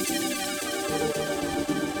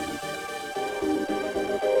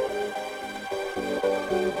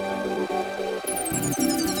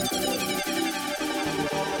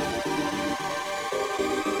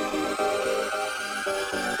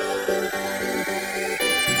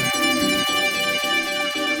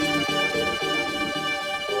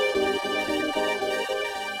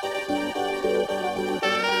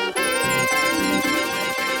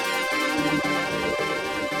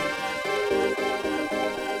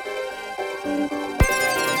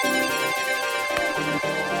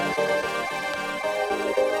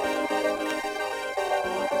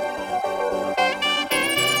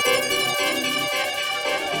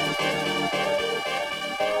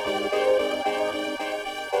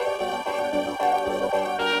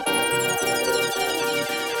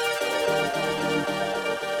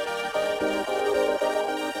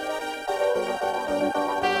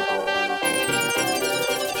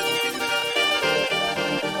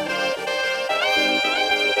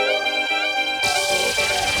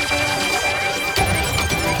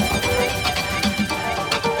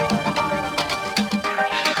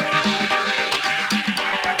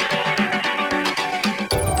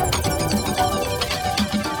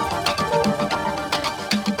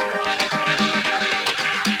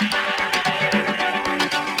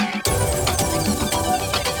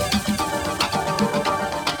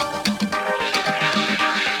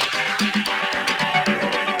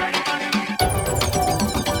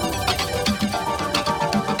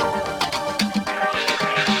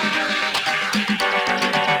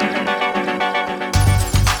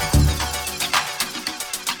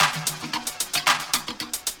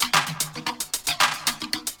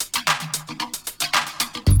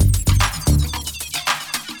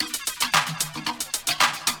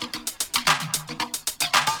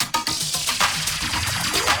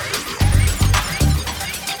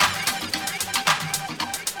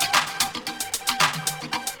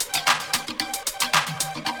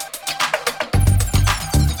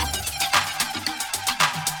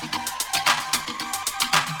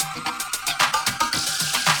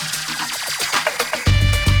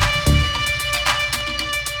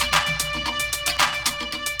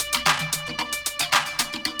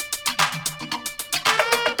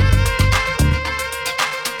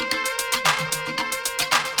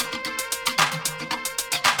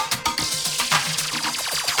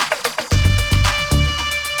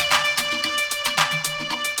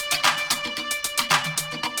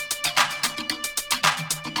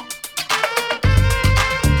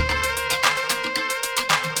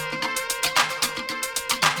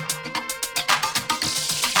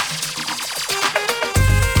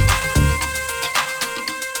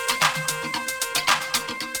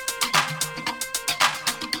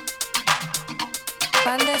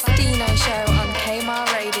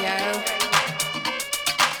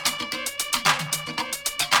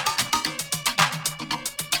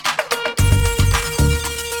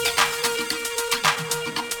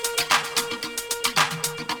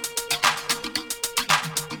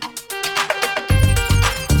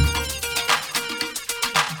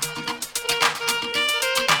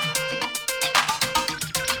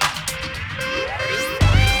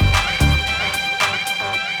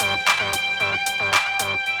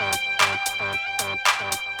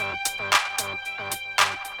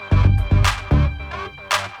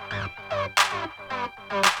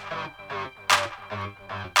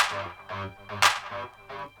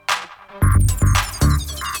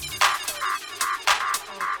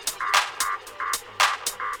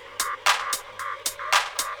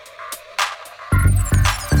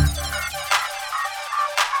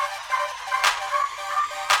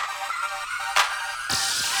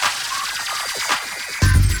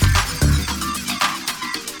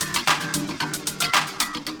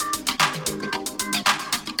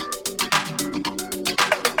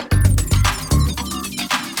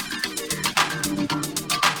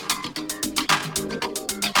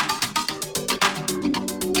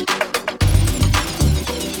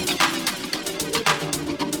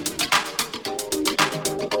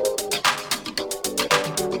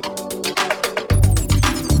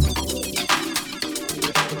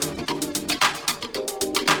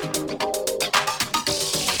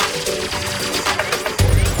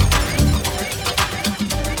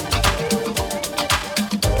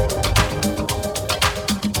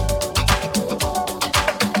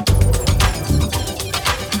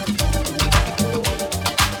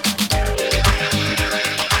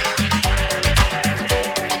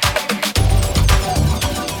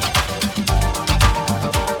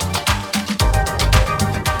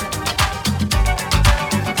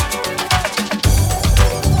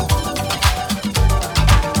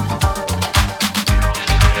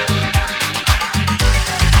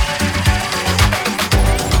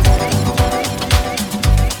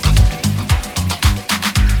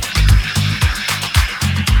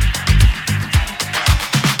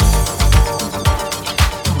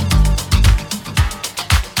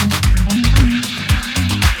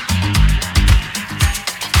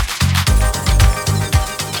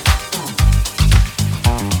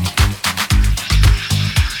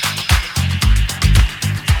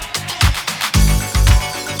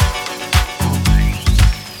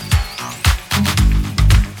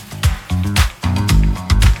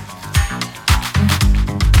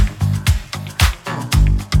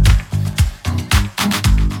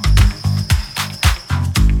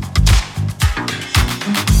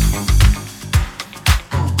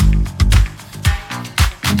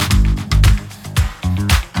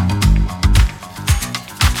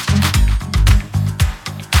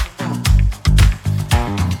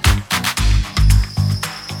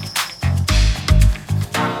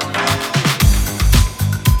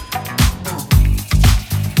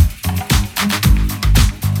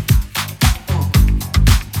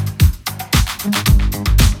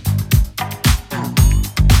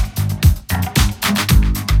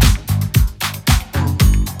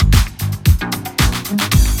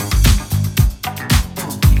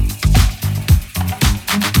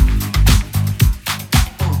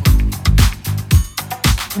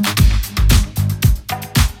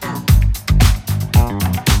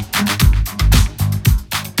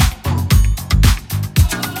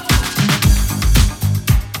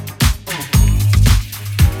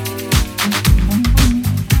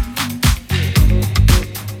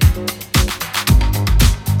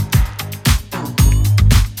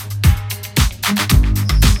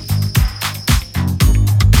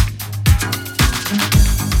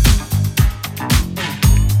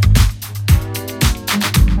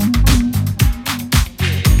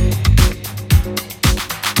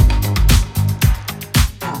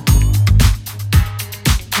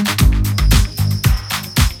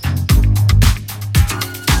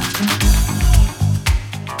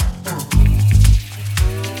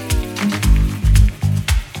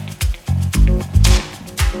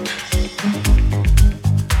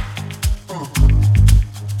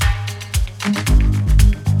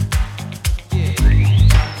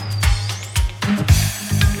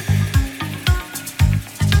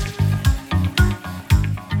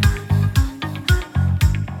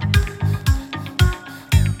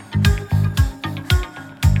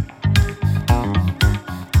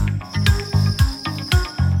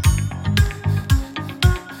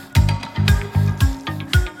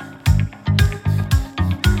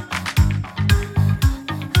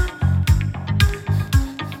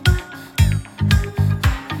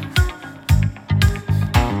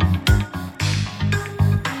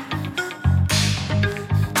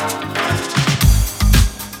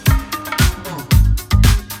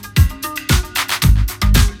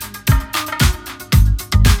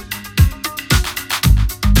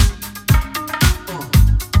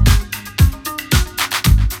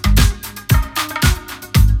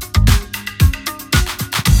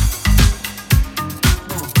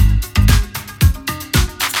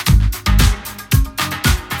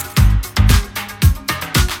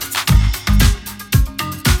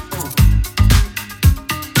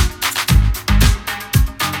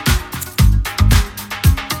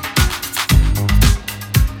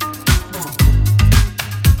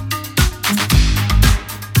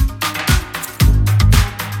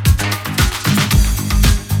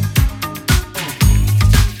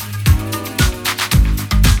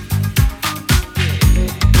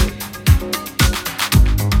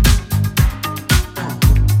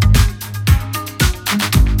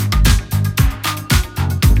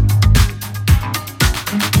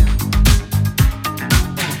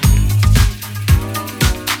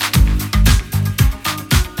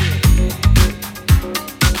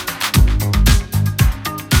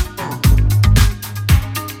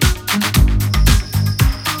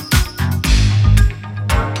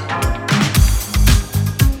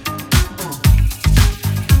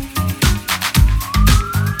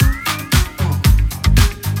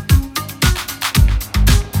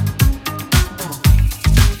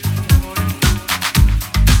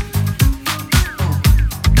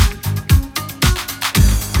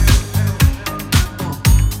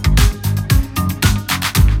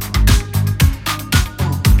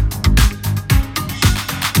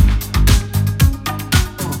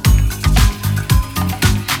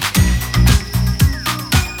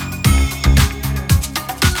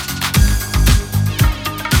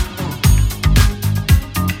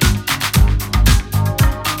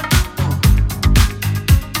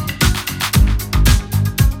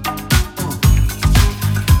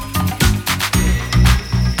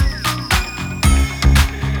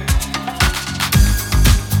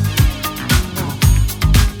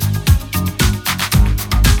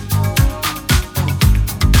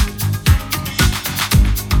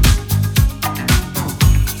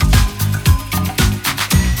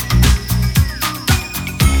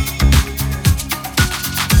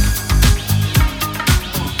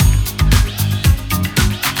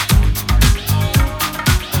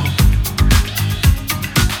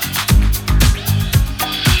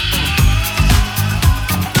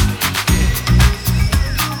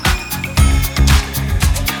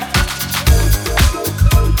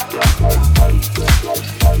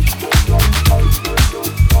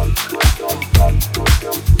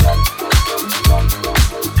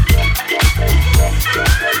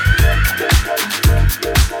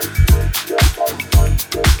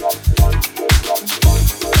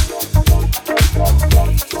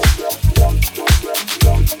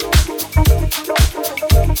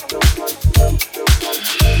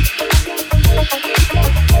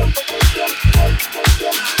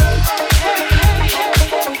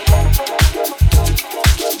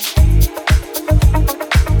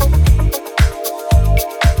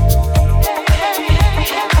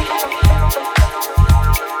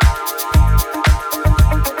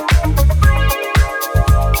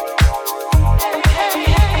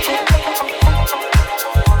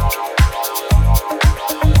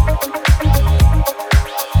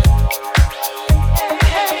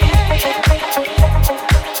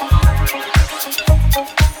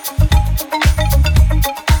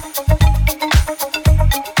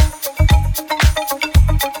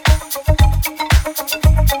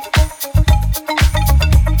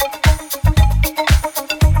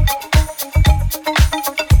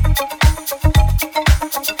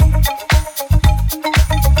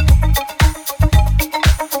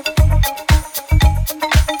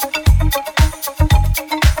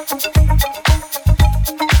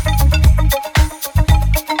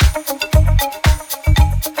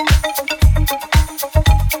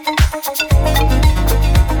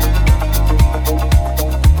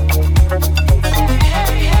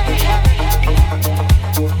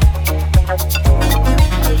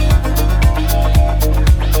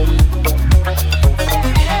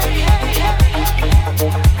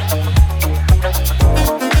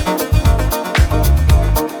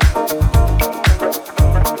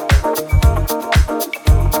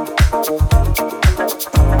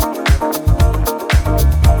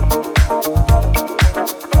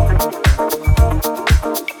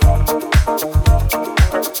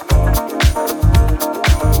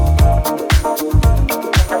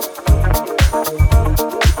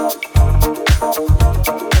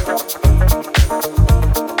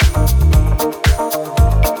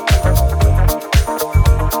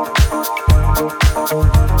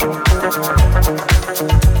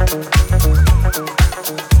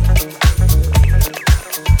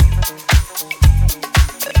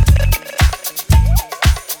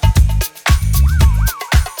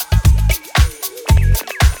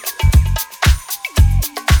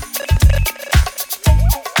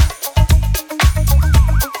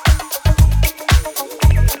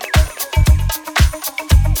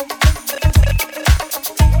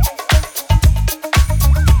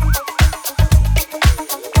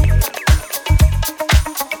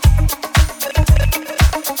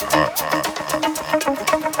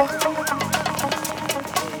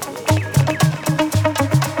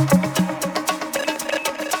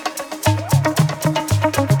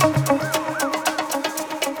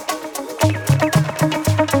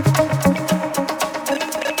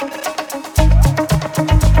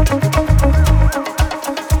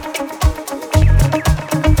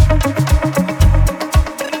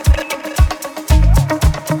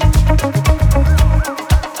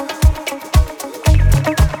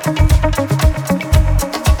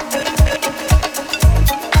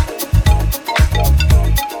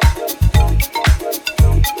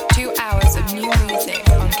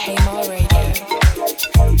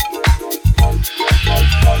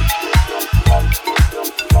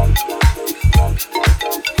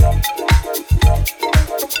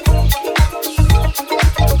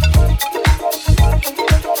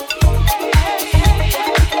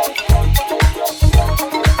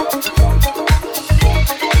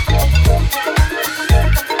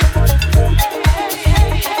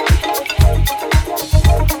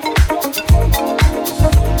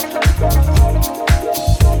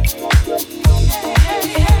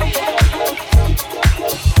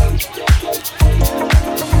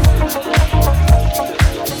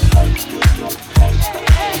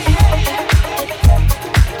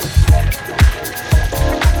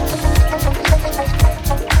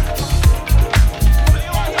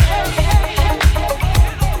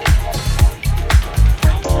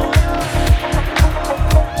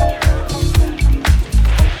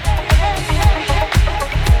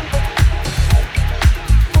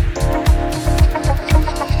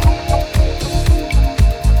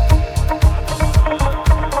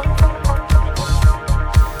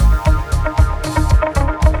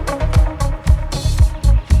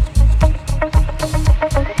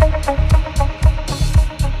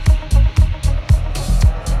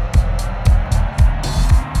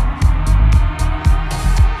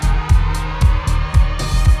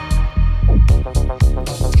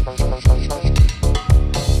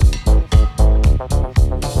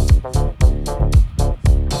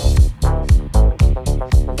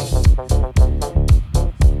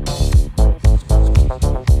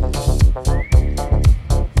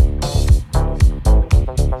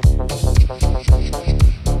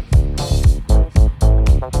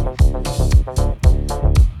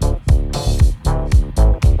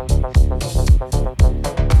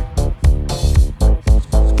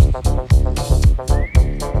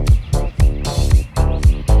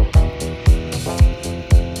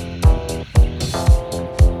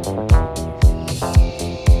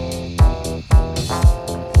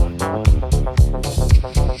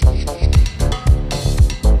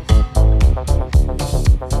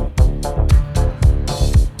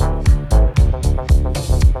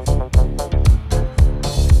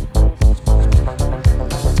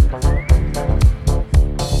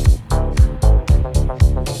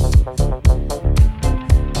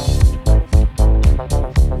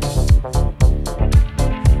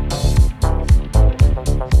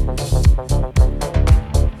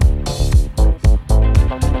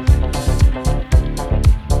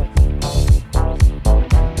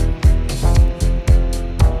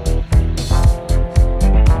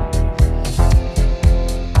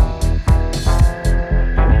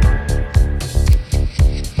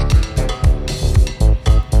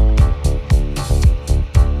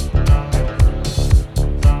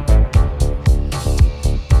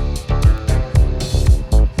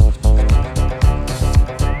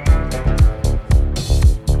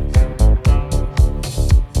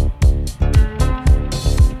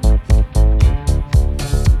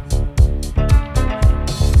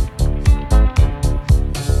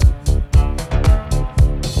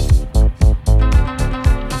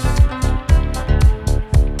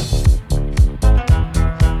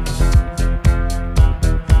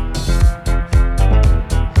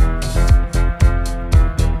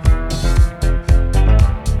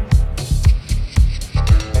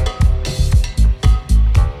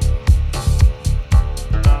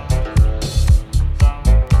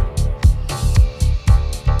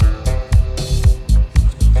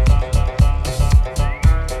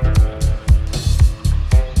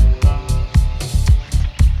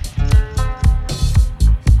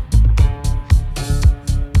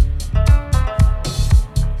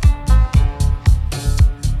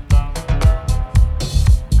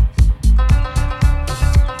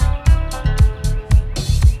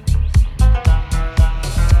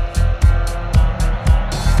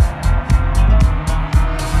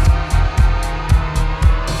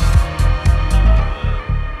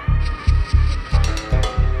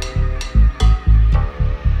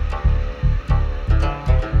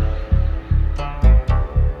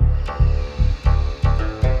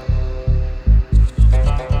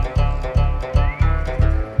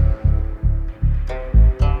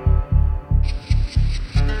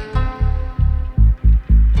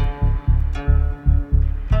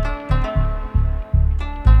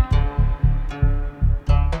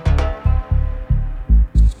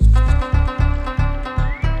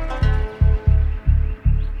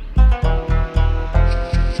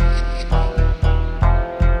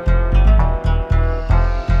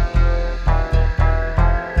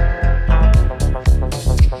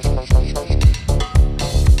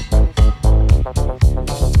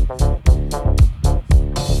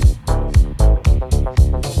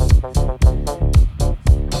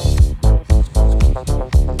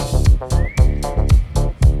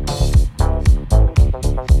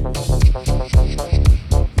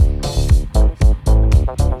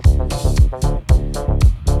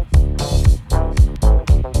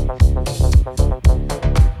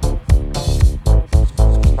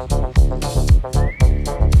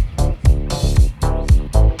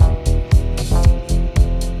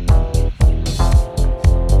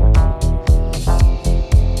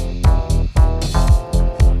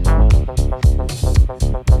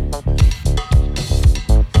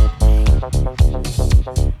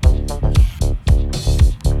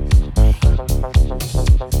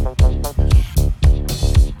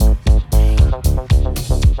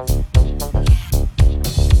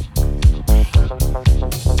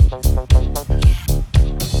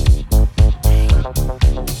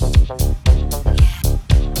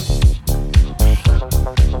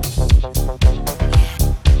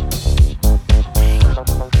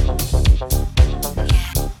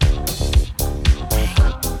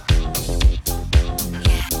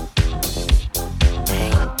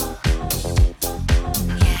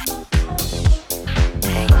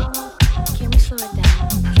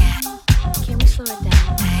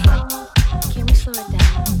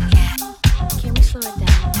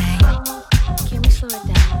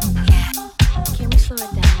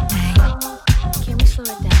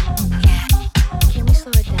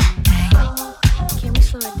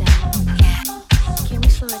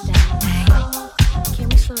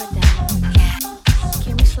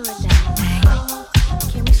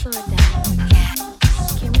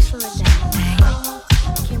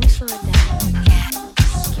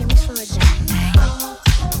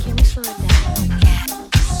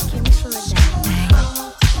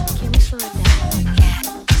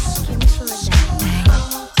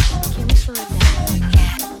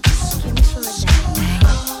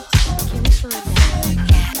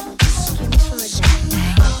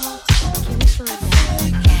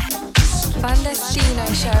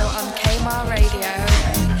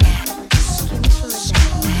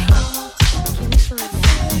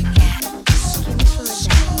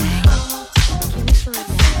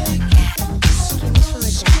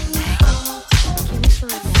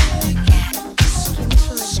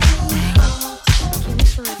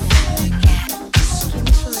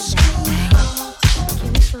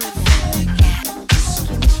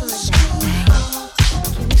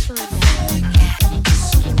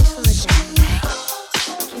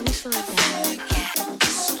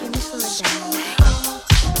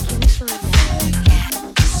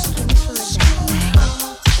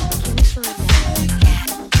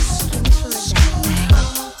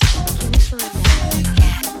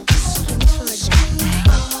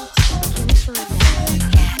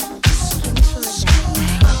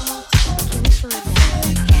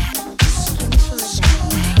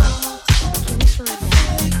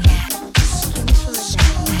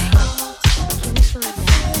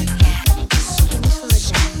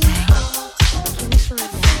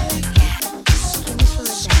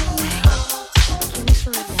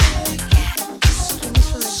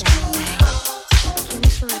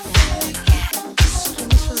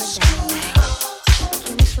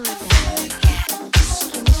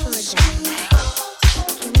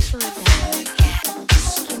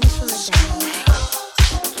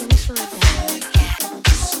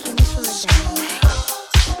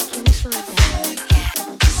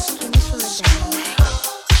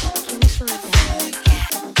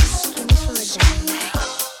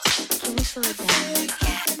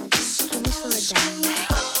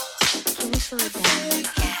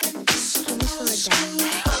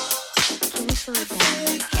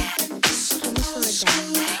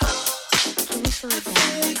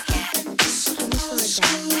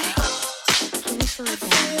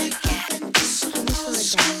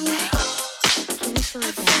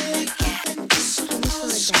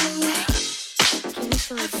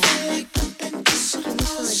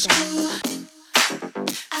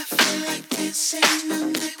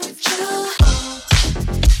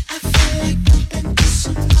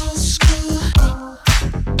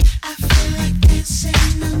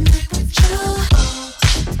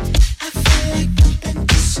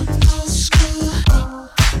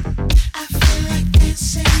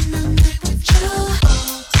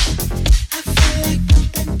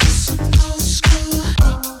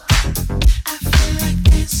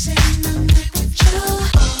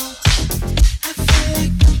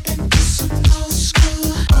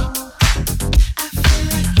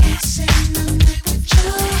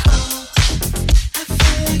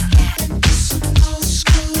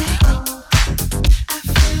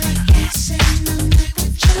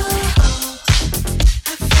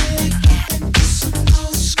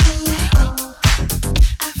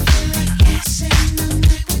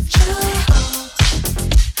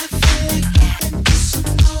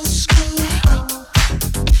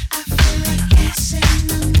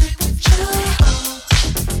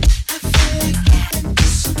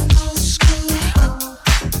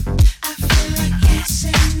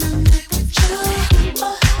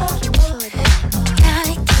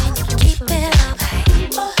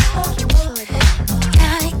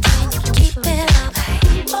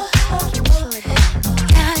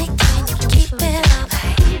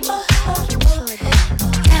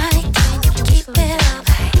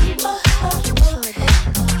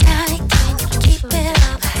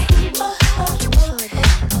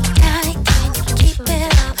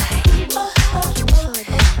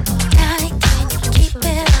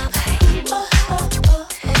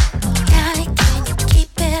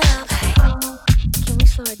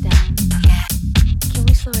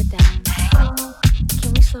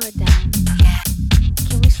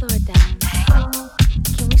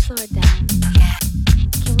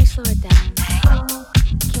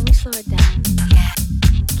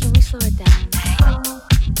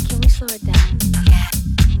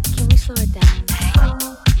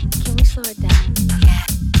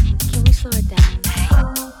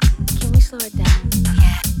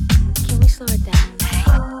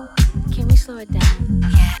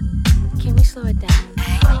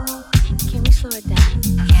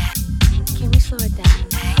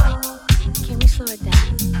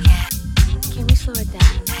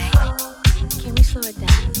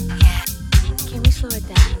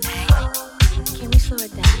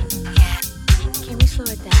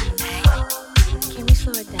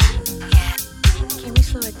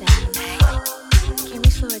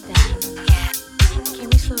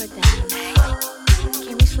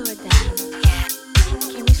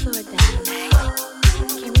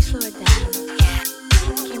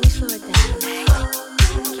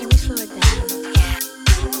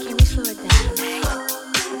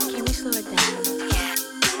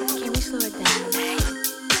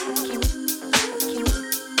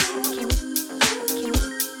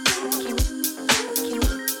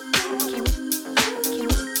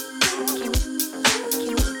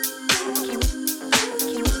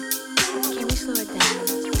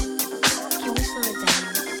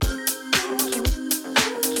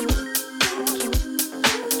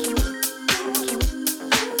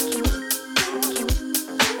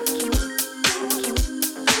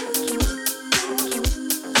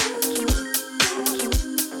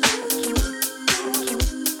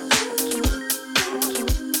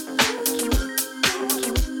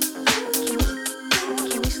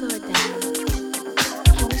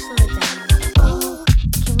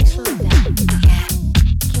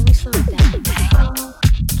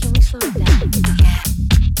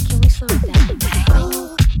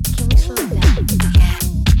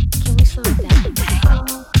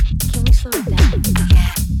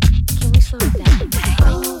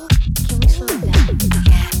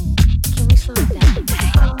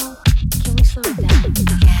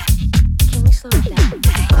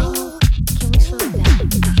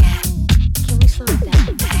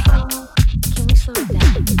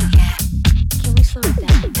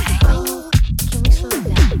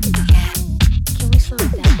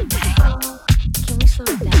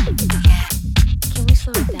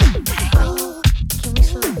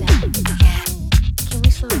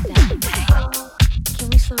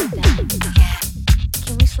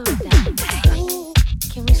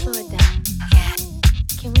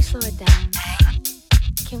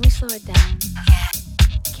 slow it down?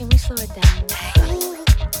 Can we slow it down?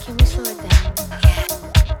 Can we slow it down?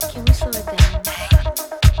 Can we slow it down?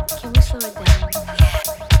 Can we slow it down?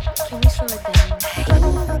 Can we slow it down?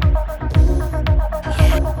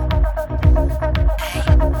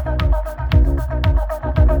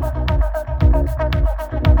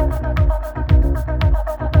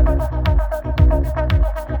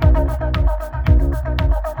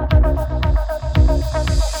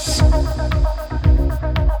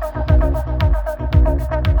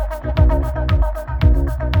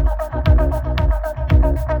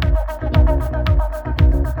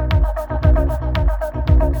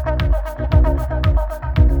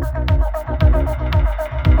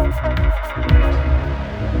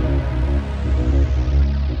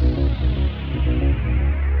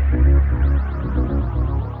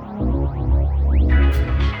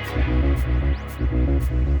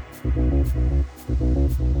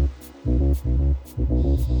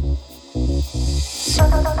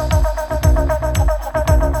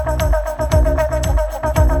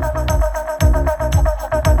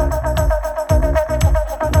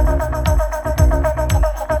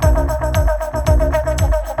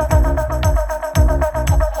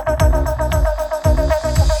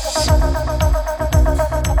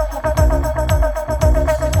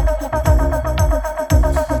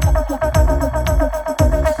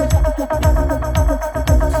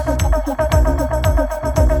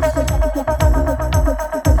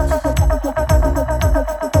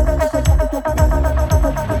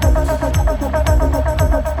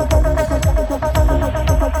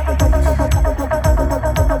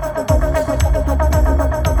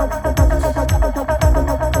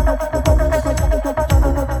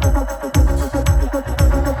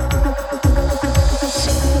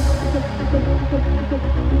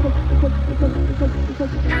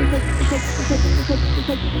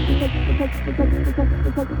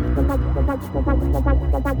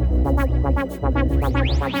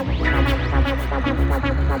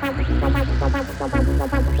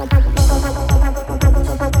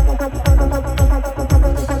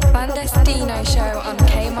 Clandestino show on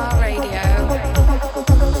KMAH Radio.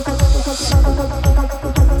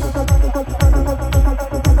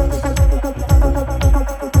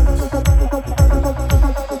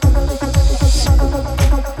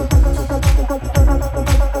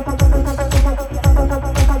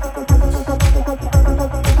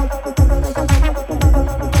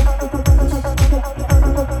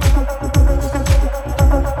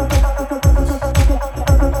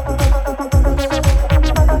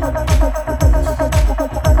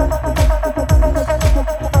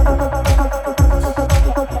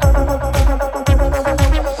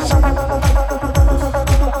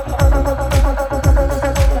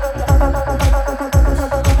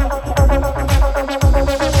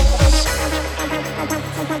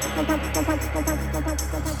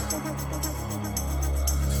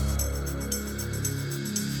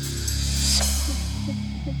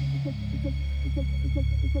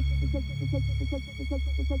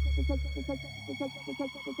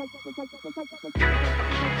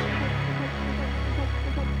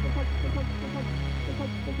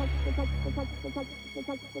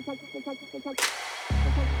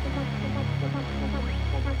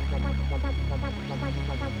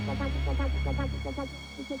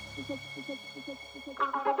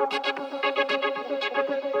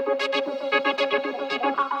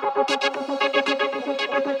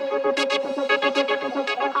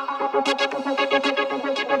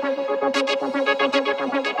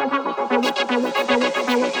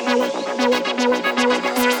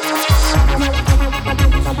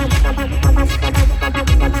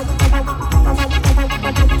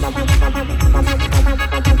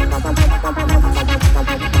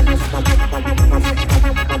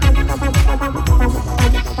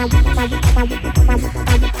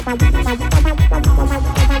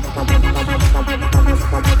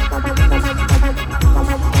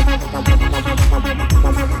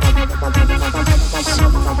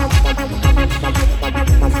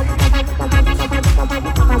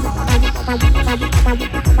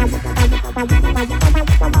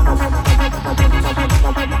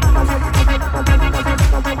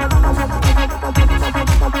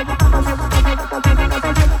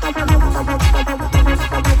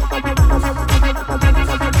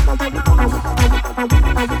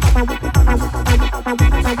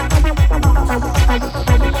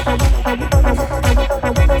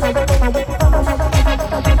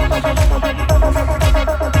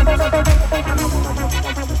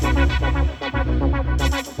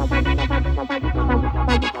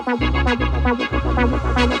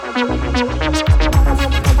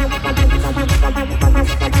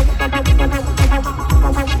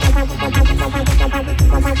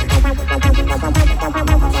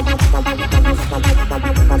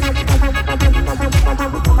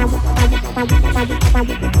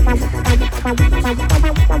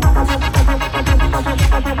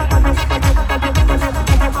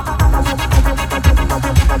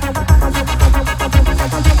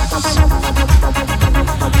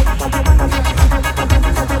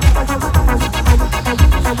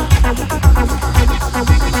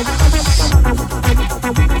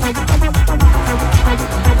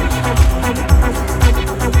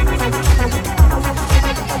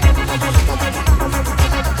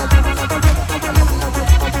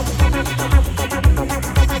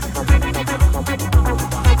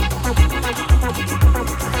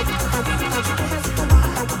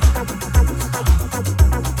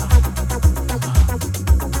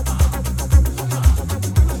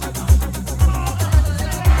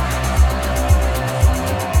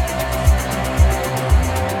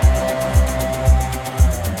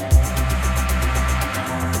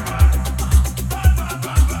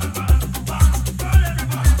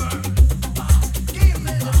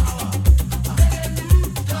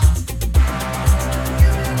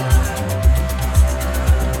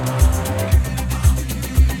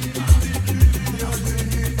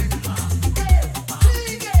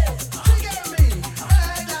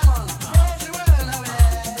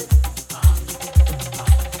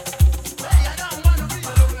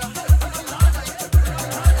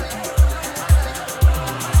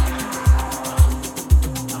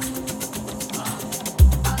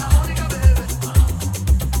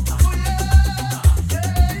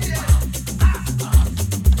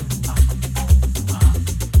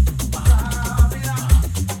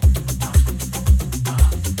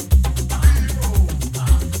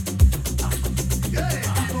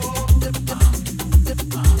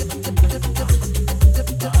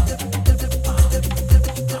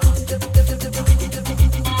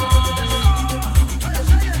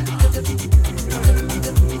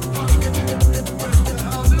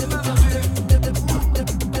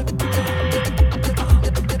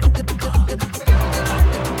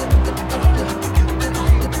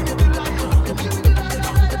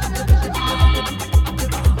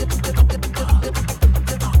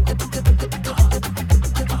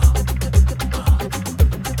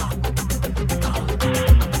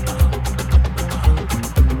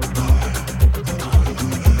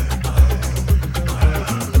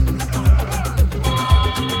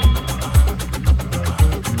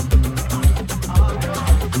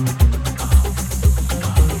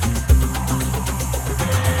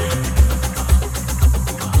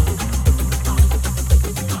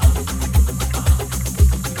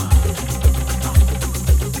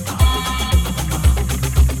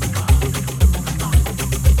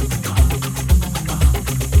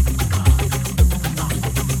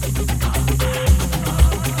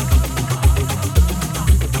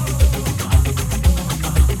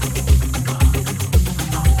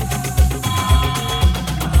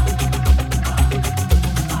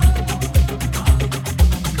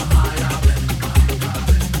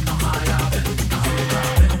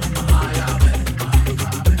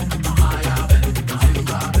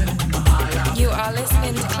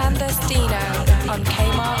 Clandestino on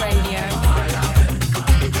KMAH Radio.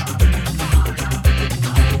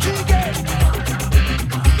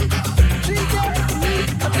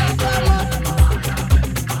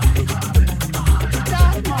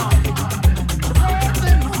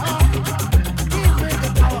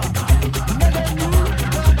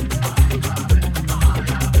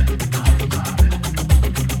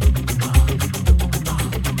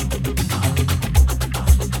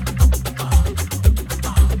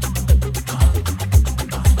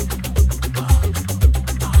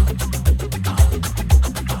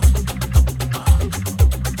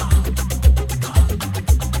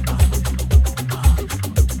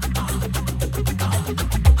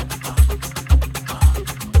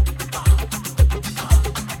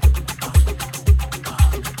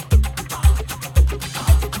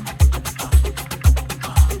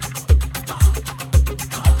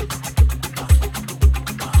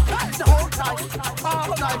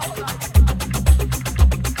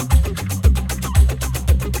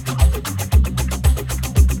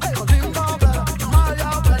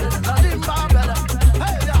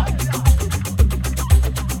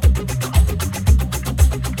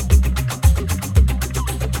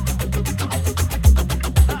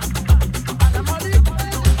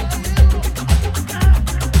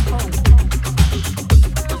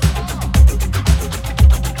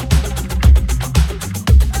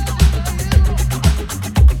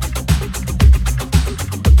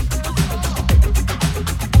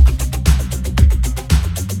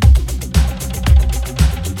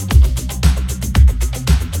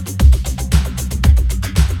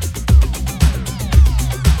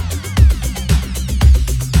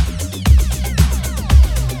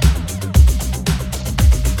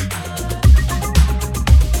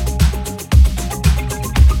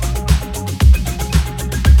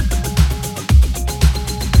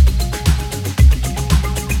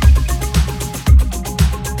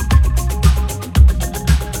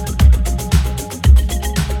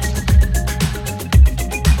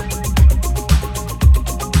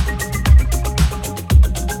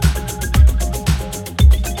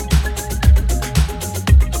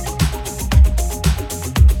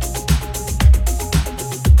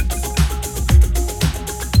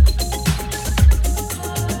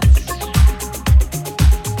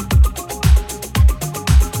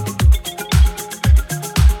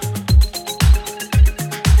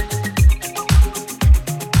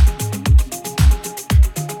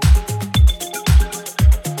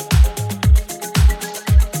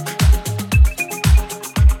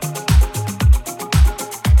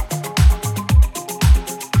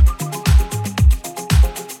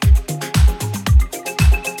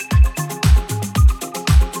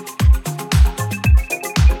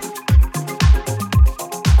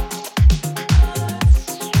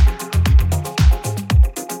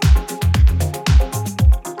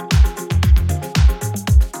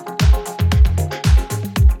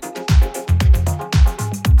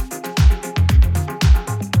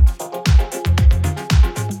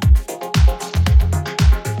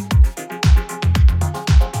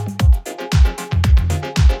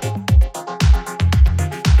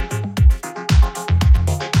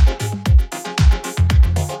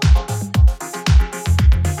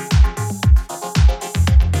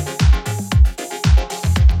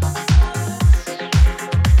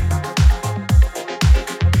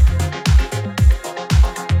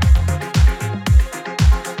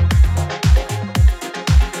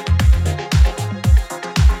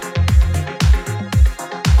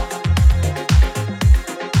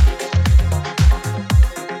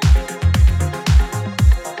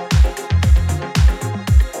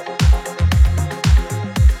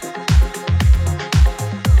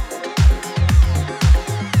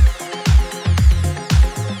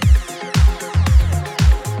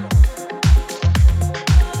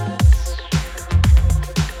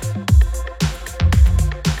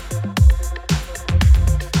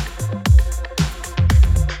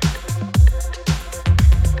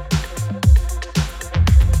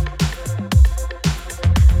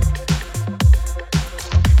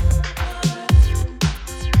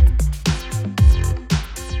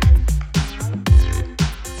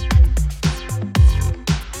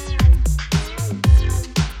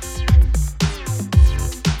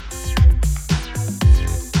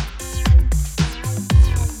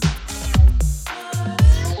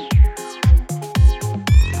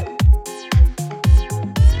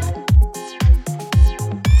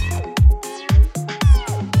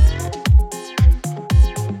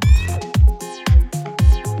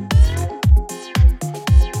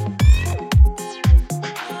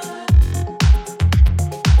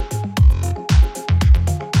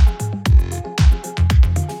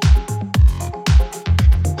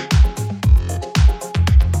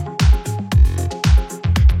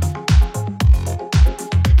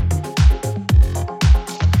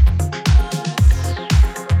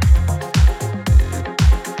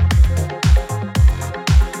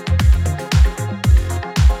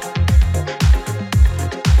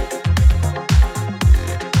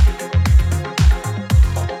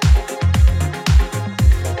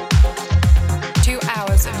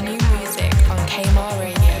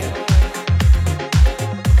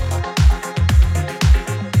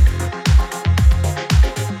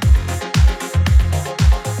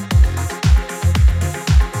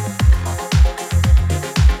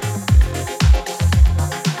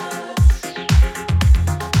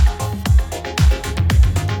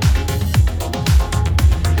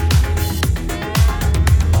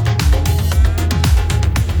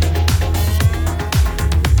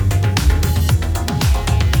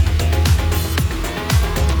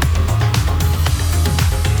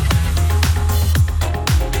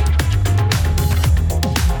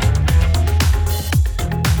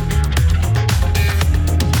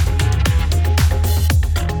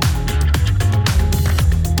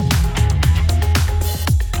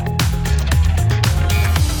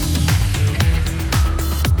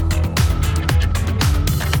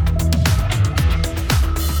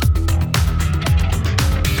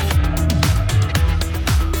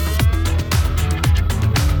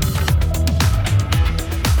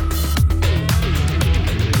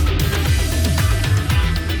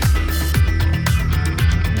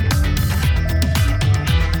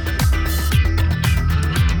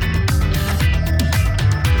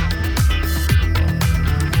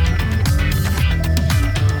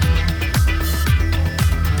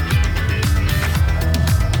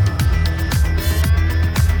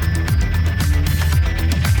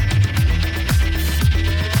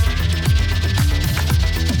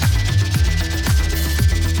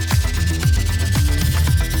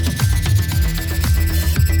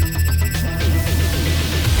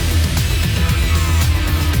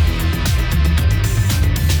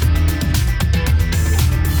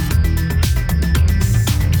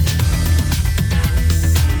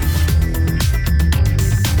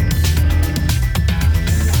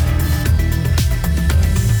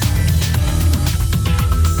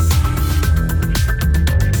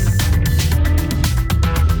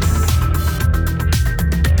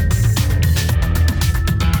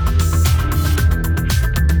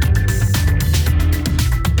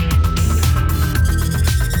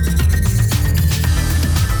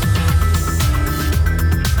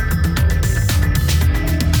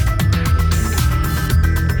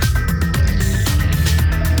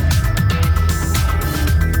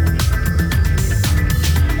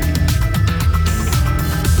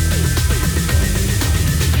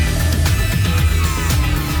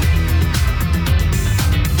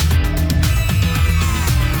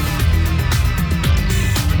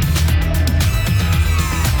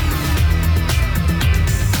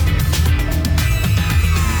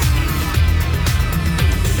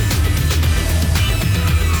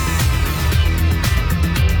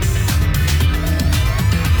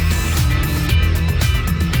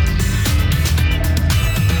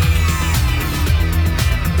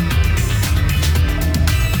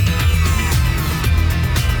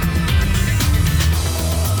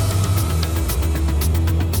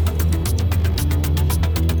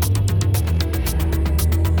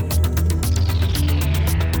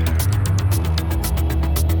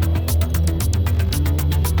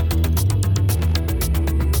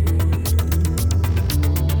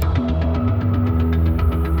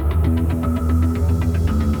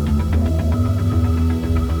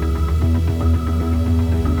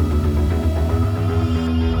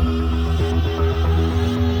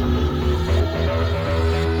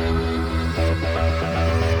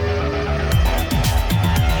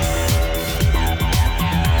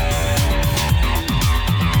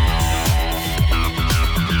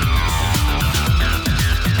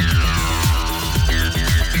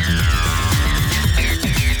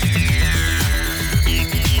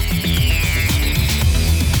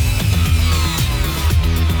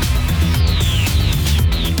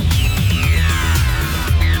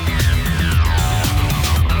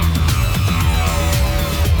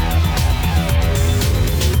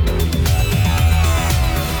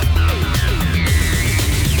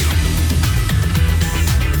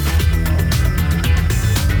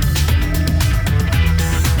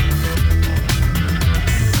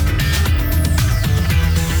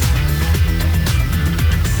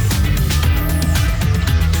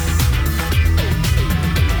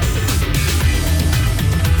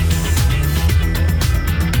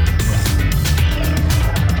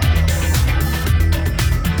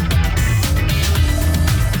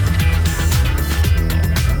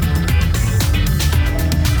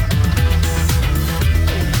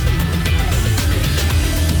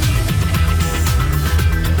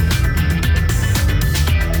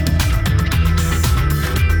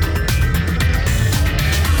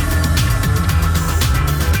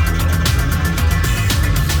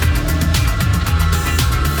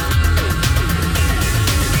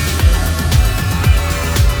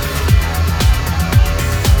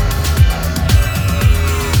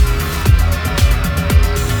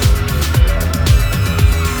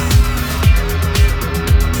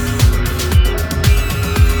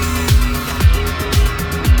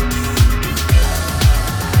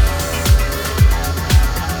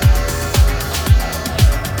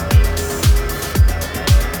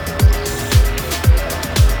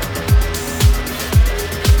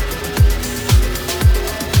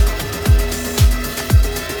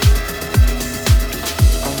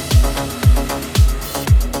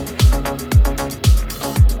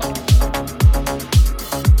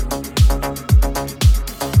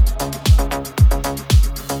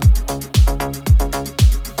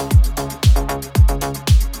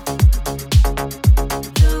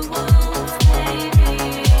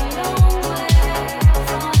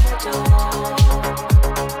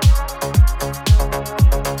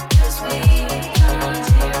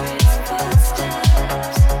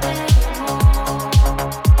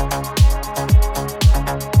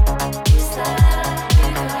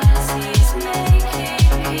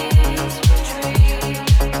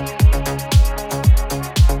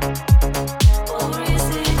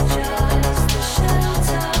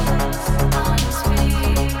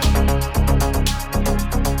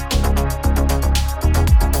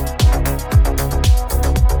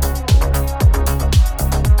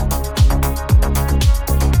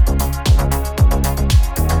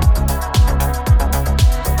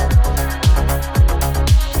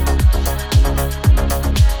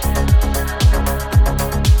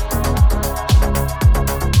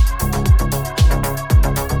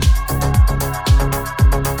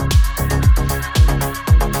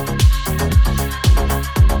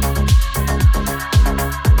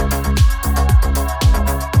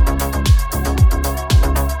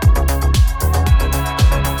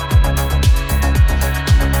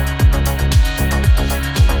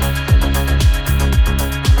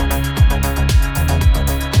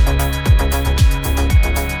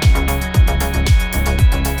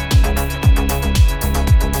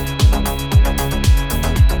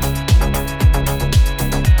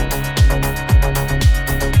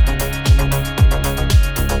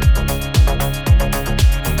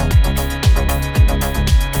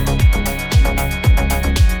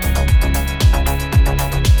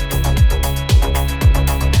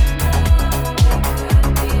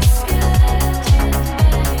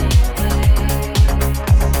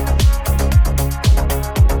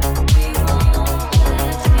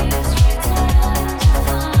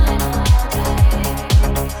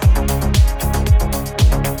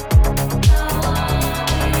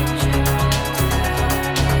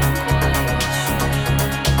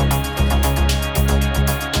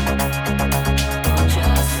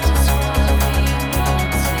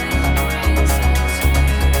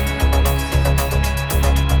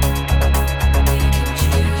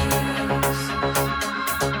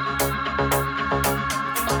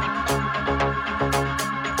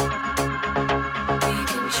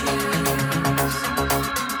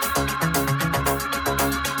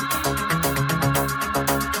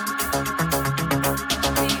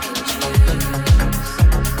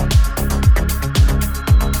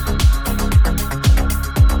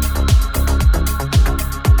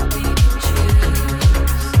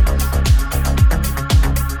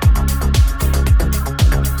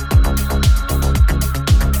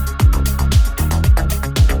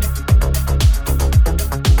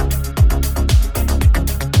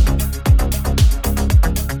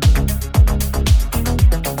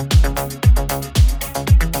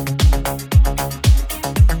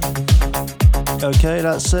 Okay,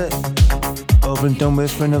 that's it. Over and done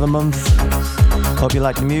with for another month. Hope you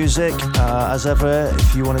like the music. As ever,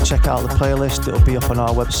 if you want to check out the playlist, it'll be up on our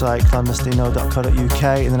website,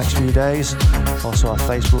 clandestino.co.uk, in the next few days. Also our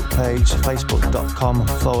Facebook page,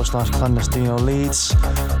 facebook.com/Clandestino Leeds.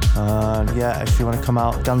 Yeah, if you want to come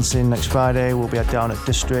out dancing next Friday, we'll be down at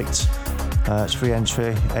District. It's free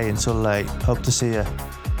entry, 8 until late. Hope to see you.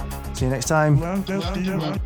 See you next time.